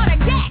am I gonna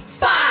get?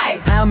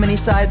 5. How many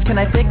sides can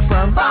I pick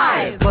from?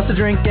 5. Plus a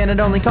drink and it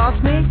only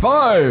costs me?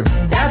 5.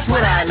 That's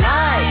what I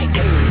like.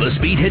 The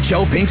speed hit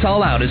show Pink's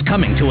All Out is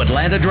coming to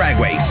Atlanta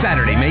Dragway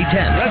Saturday, May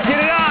 10th. Let's get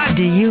it on.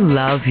 Do you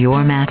love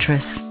your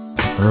mattress?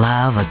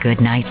 Love a good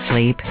night's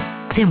sleep?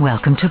 Then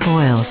welcome to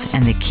Boyles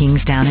and the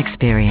Kingsdown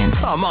Experience.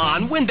 Come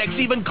on, Windex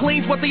even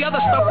cleans what the other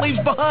stuff leaves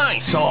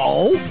behind.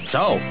 So,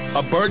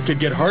 a bird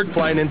could get hurt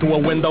flying into a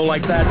window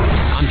like that?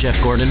 I'm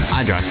Jeff Gordon.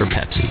 I drive for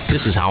Pepsi.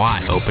 This is how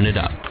I open it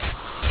up.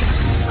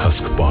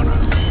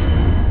 Husqvarna.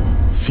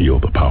 Feel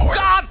the power.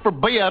 God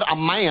forbid a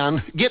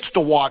man gets to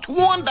watch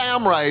one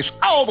damn race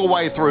all the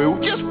way through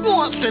just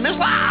once in his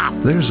life.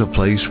 There's a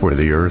place where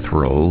the earth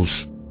rolls,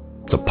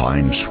 the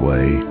pines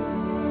sway,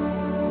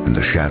 and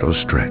the shadows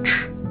stretch.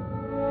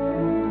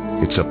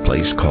 It's a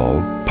place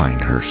called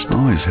Pinehurst.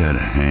 Always had a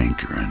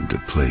hankering to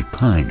play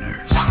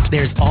Pinehurst.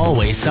 There's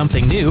always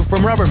something new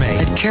from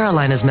Rubbermaid. At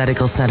Carolina's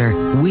Medical Center,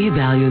 we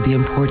value the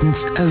importance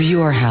of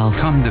your health.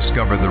 Come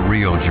discover the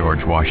real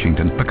George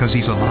Washington, because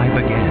he's alive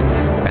again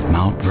at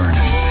Mount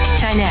Vernon.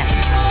 Chinette,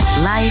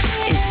 life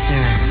is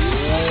served.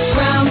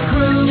 Ground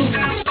Crew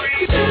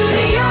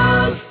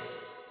Studios.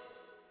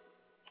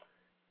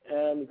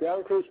 And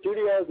Ground Crew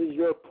Studios is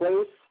your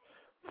place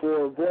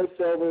for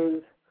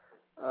voiceovers,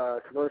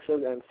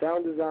 commercials, and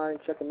sound design.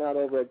 Check them out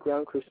over at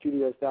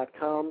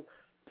groundcrewstudios.com.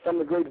 Some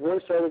of the great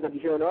voiceovers that you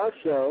hear on our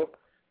show,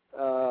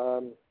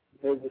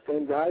 they're the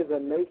same guys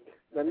that make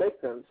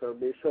them. So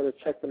be sure to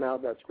check them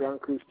out. That's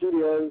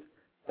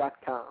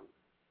groundcrewstudios.com.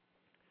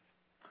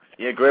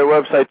 Yeah, great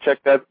website.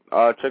 Check that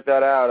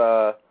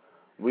out.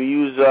 We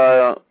use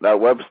that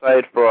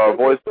website for our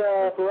voice.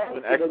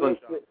 An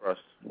excellent job for us.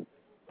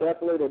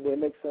 Definitely, they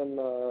make some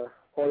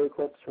audio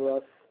clips for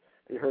us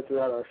that you heard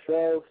throughout our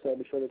show, so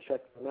be sure to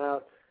check them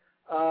out.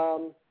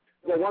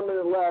 We got 1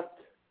 minute left,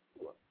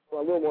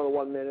 well, a little more than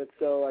 1 minute,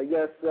 so I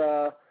guess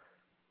who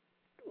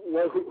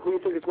do you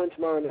think is winning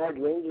tomorrow night,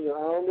 Rangers or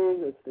Islanders?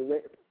 It's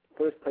the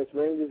first place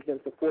Rangers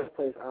against the fourth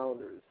place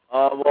Islanders.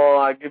 Well,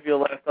 I'll give you a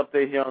last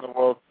update here on the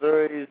World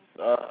Series.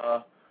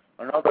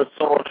 Another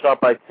solo shot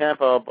by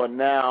Tampa, but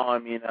now, I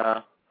mean,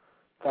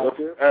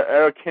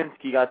 Eric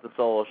Kinski got the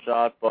solo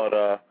shot, but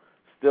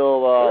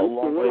still a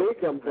long way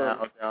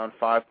now, down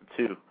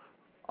 5-2.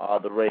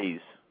 The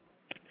Rays.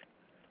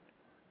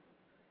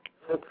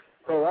 So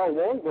our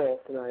long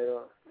ball tonight,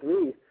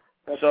 3.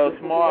 So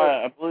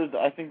tomorrow,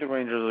 I think the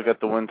Rangers will get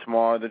the win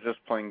tomorrow. They're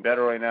just playing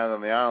better right now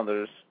than the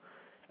Islanders,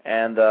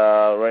 and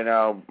right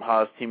now,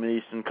 hottest team in the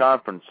Eastern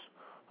Conference.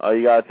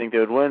 You gotta think they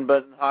would win,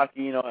 but in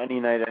hockey, any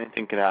night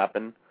anything can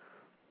happen.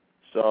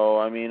 So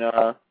I mean,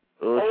 also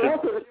let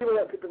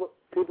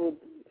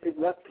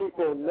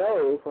people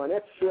know for our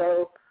next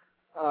show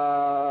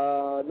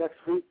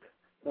next week,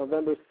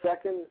 November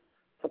 2nd.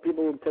 Some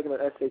people will be taking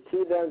their SAT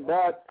then,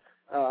 but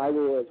I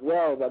will as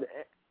well. But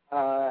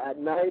at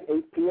night,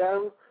 8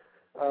 p.m.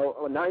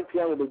 Or 9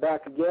 p.m. we'll be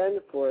back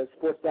again for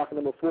Sports Docket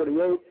number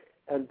 48.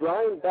 And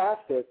Brian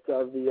Bassett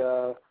of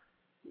the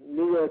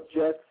New York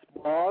Jets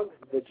blog,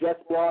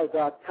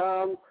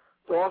 thejetsblog.com,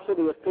 so also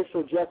the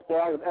official Jets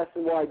blog of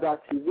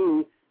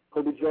SNY.TV,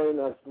 will be joining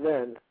us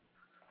then.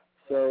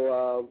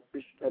 So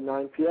at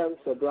 9 p.m.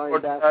 So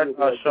Brian Bassett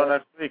will be show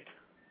next week.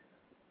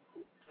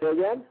 Say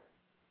again?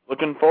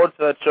 Looking forward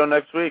to that show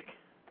next week.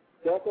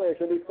 Definitely. It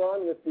should be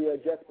fun with the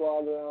Jets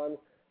blogger on,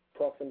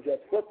 talk some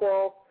Jets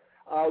football.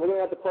 We're going to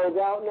have to close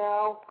out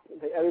now.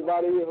 Thank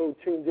everybody who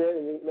tuned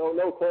in. And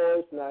no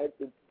callers tonight.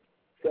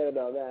 Sad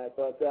about that.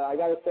 But I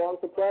got a song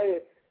to play.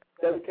 It's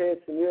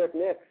dedicated to New York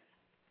Knicks.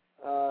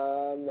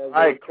 All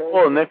right,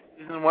 cool. Next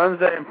season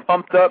Wednesday. I'm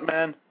pumped up,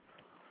 man.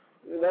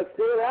 Let's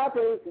see what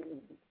happens.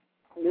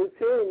 New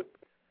team.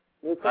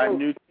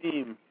 New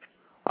team.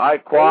 All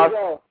right,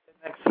 Kwass.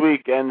 Next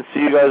week, and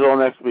see you guys all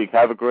next week.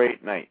 Have a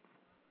great night.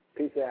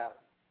 Peace out.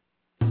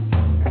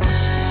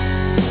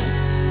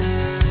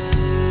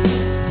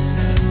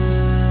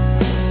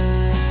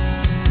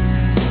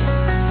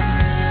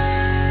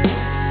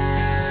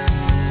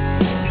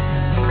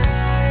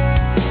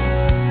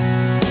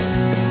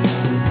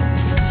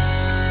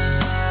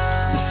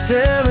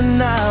 'Staring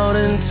out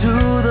into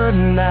the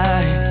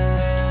night,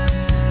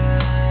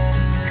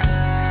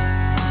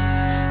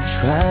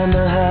 trying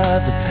to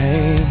hide the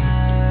pain.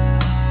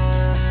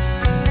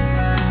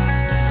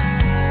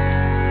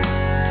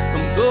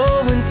 I'm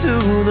going to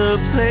the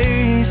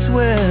place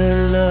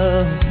where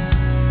love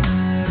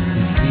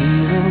and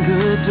feeling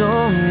good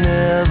don't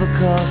ever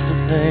cost a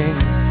thing.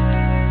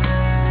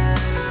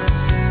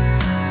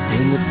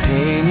 And the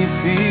pain you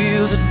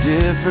feel's a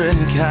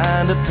different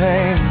kind of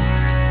pain.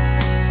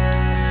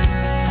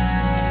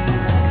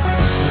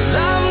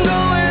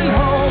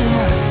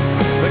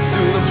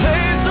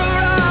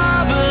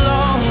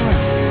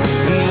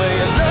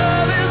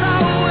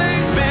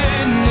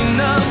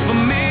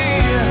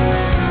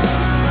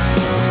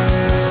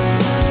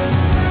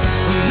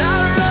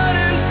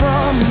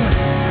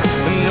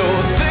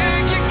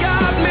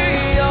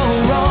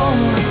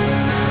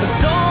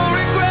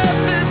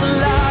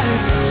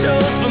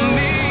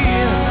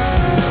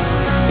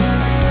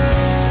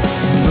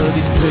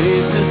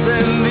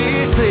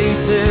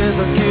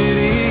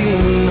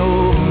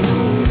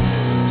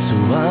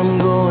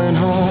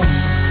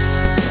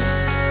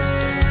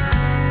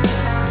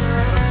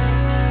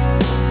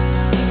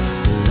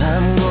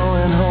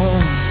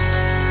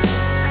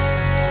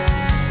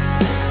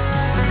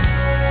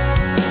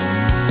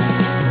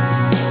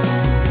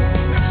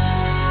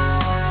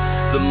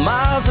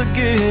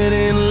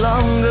 Getting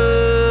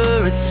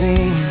longer, it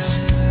seems.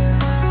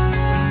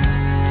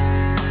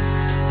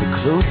 The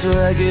closer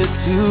I get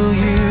to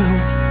you,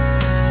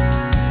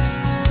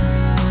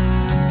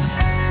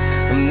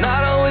 I've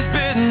not always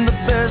been the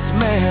best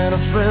man, a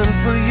friend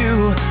for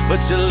you, but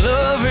your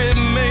love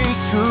remains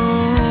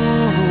true.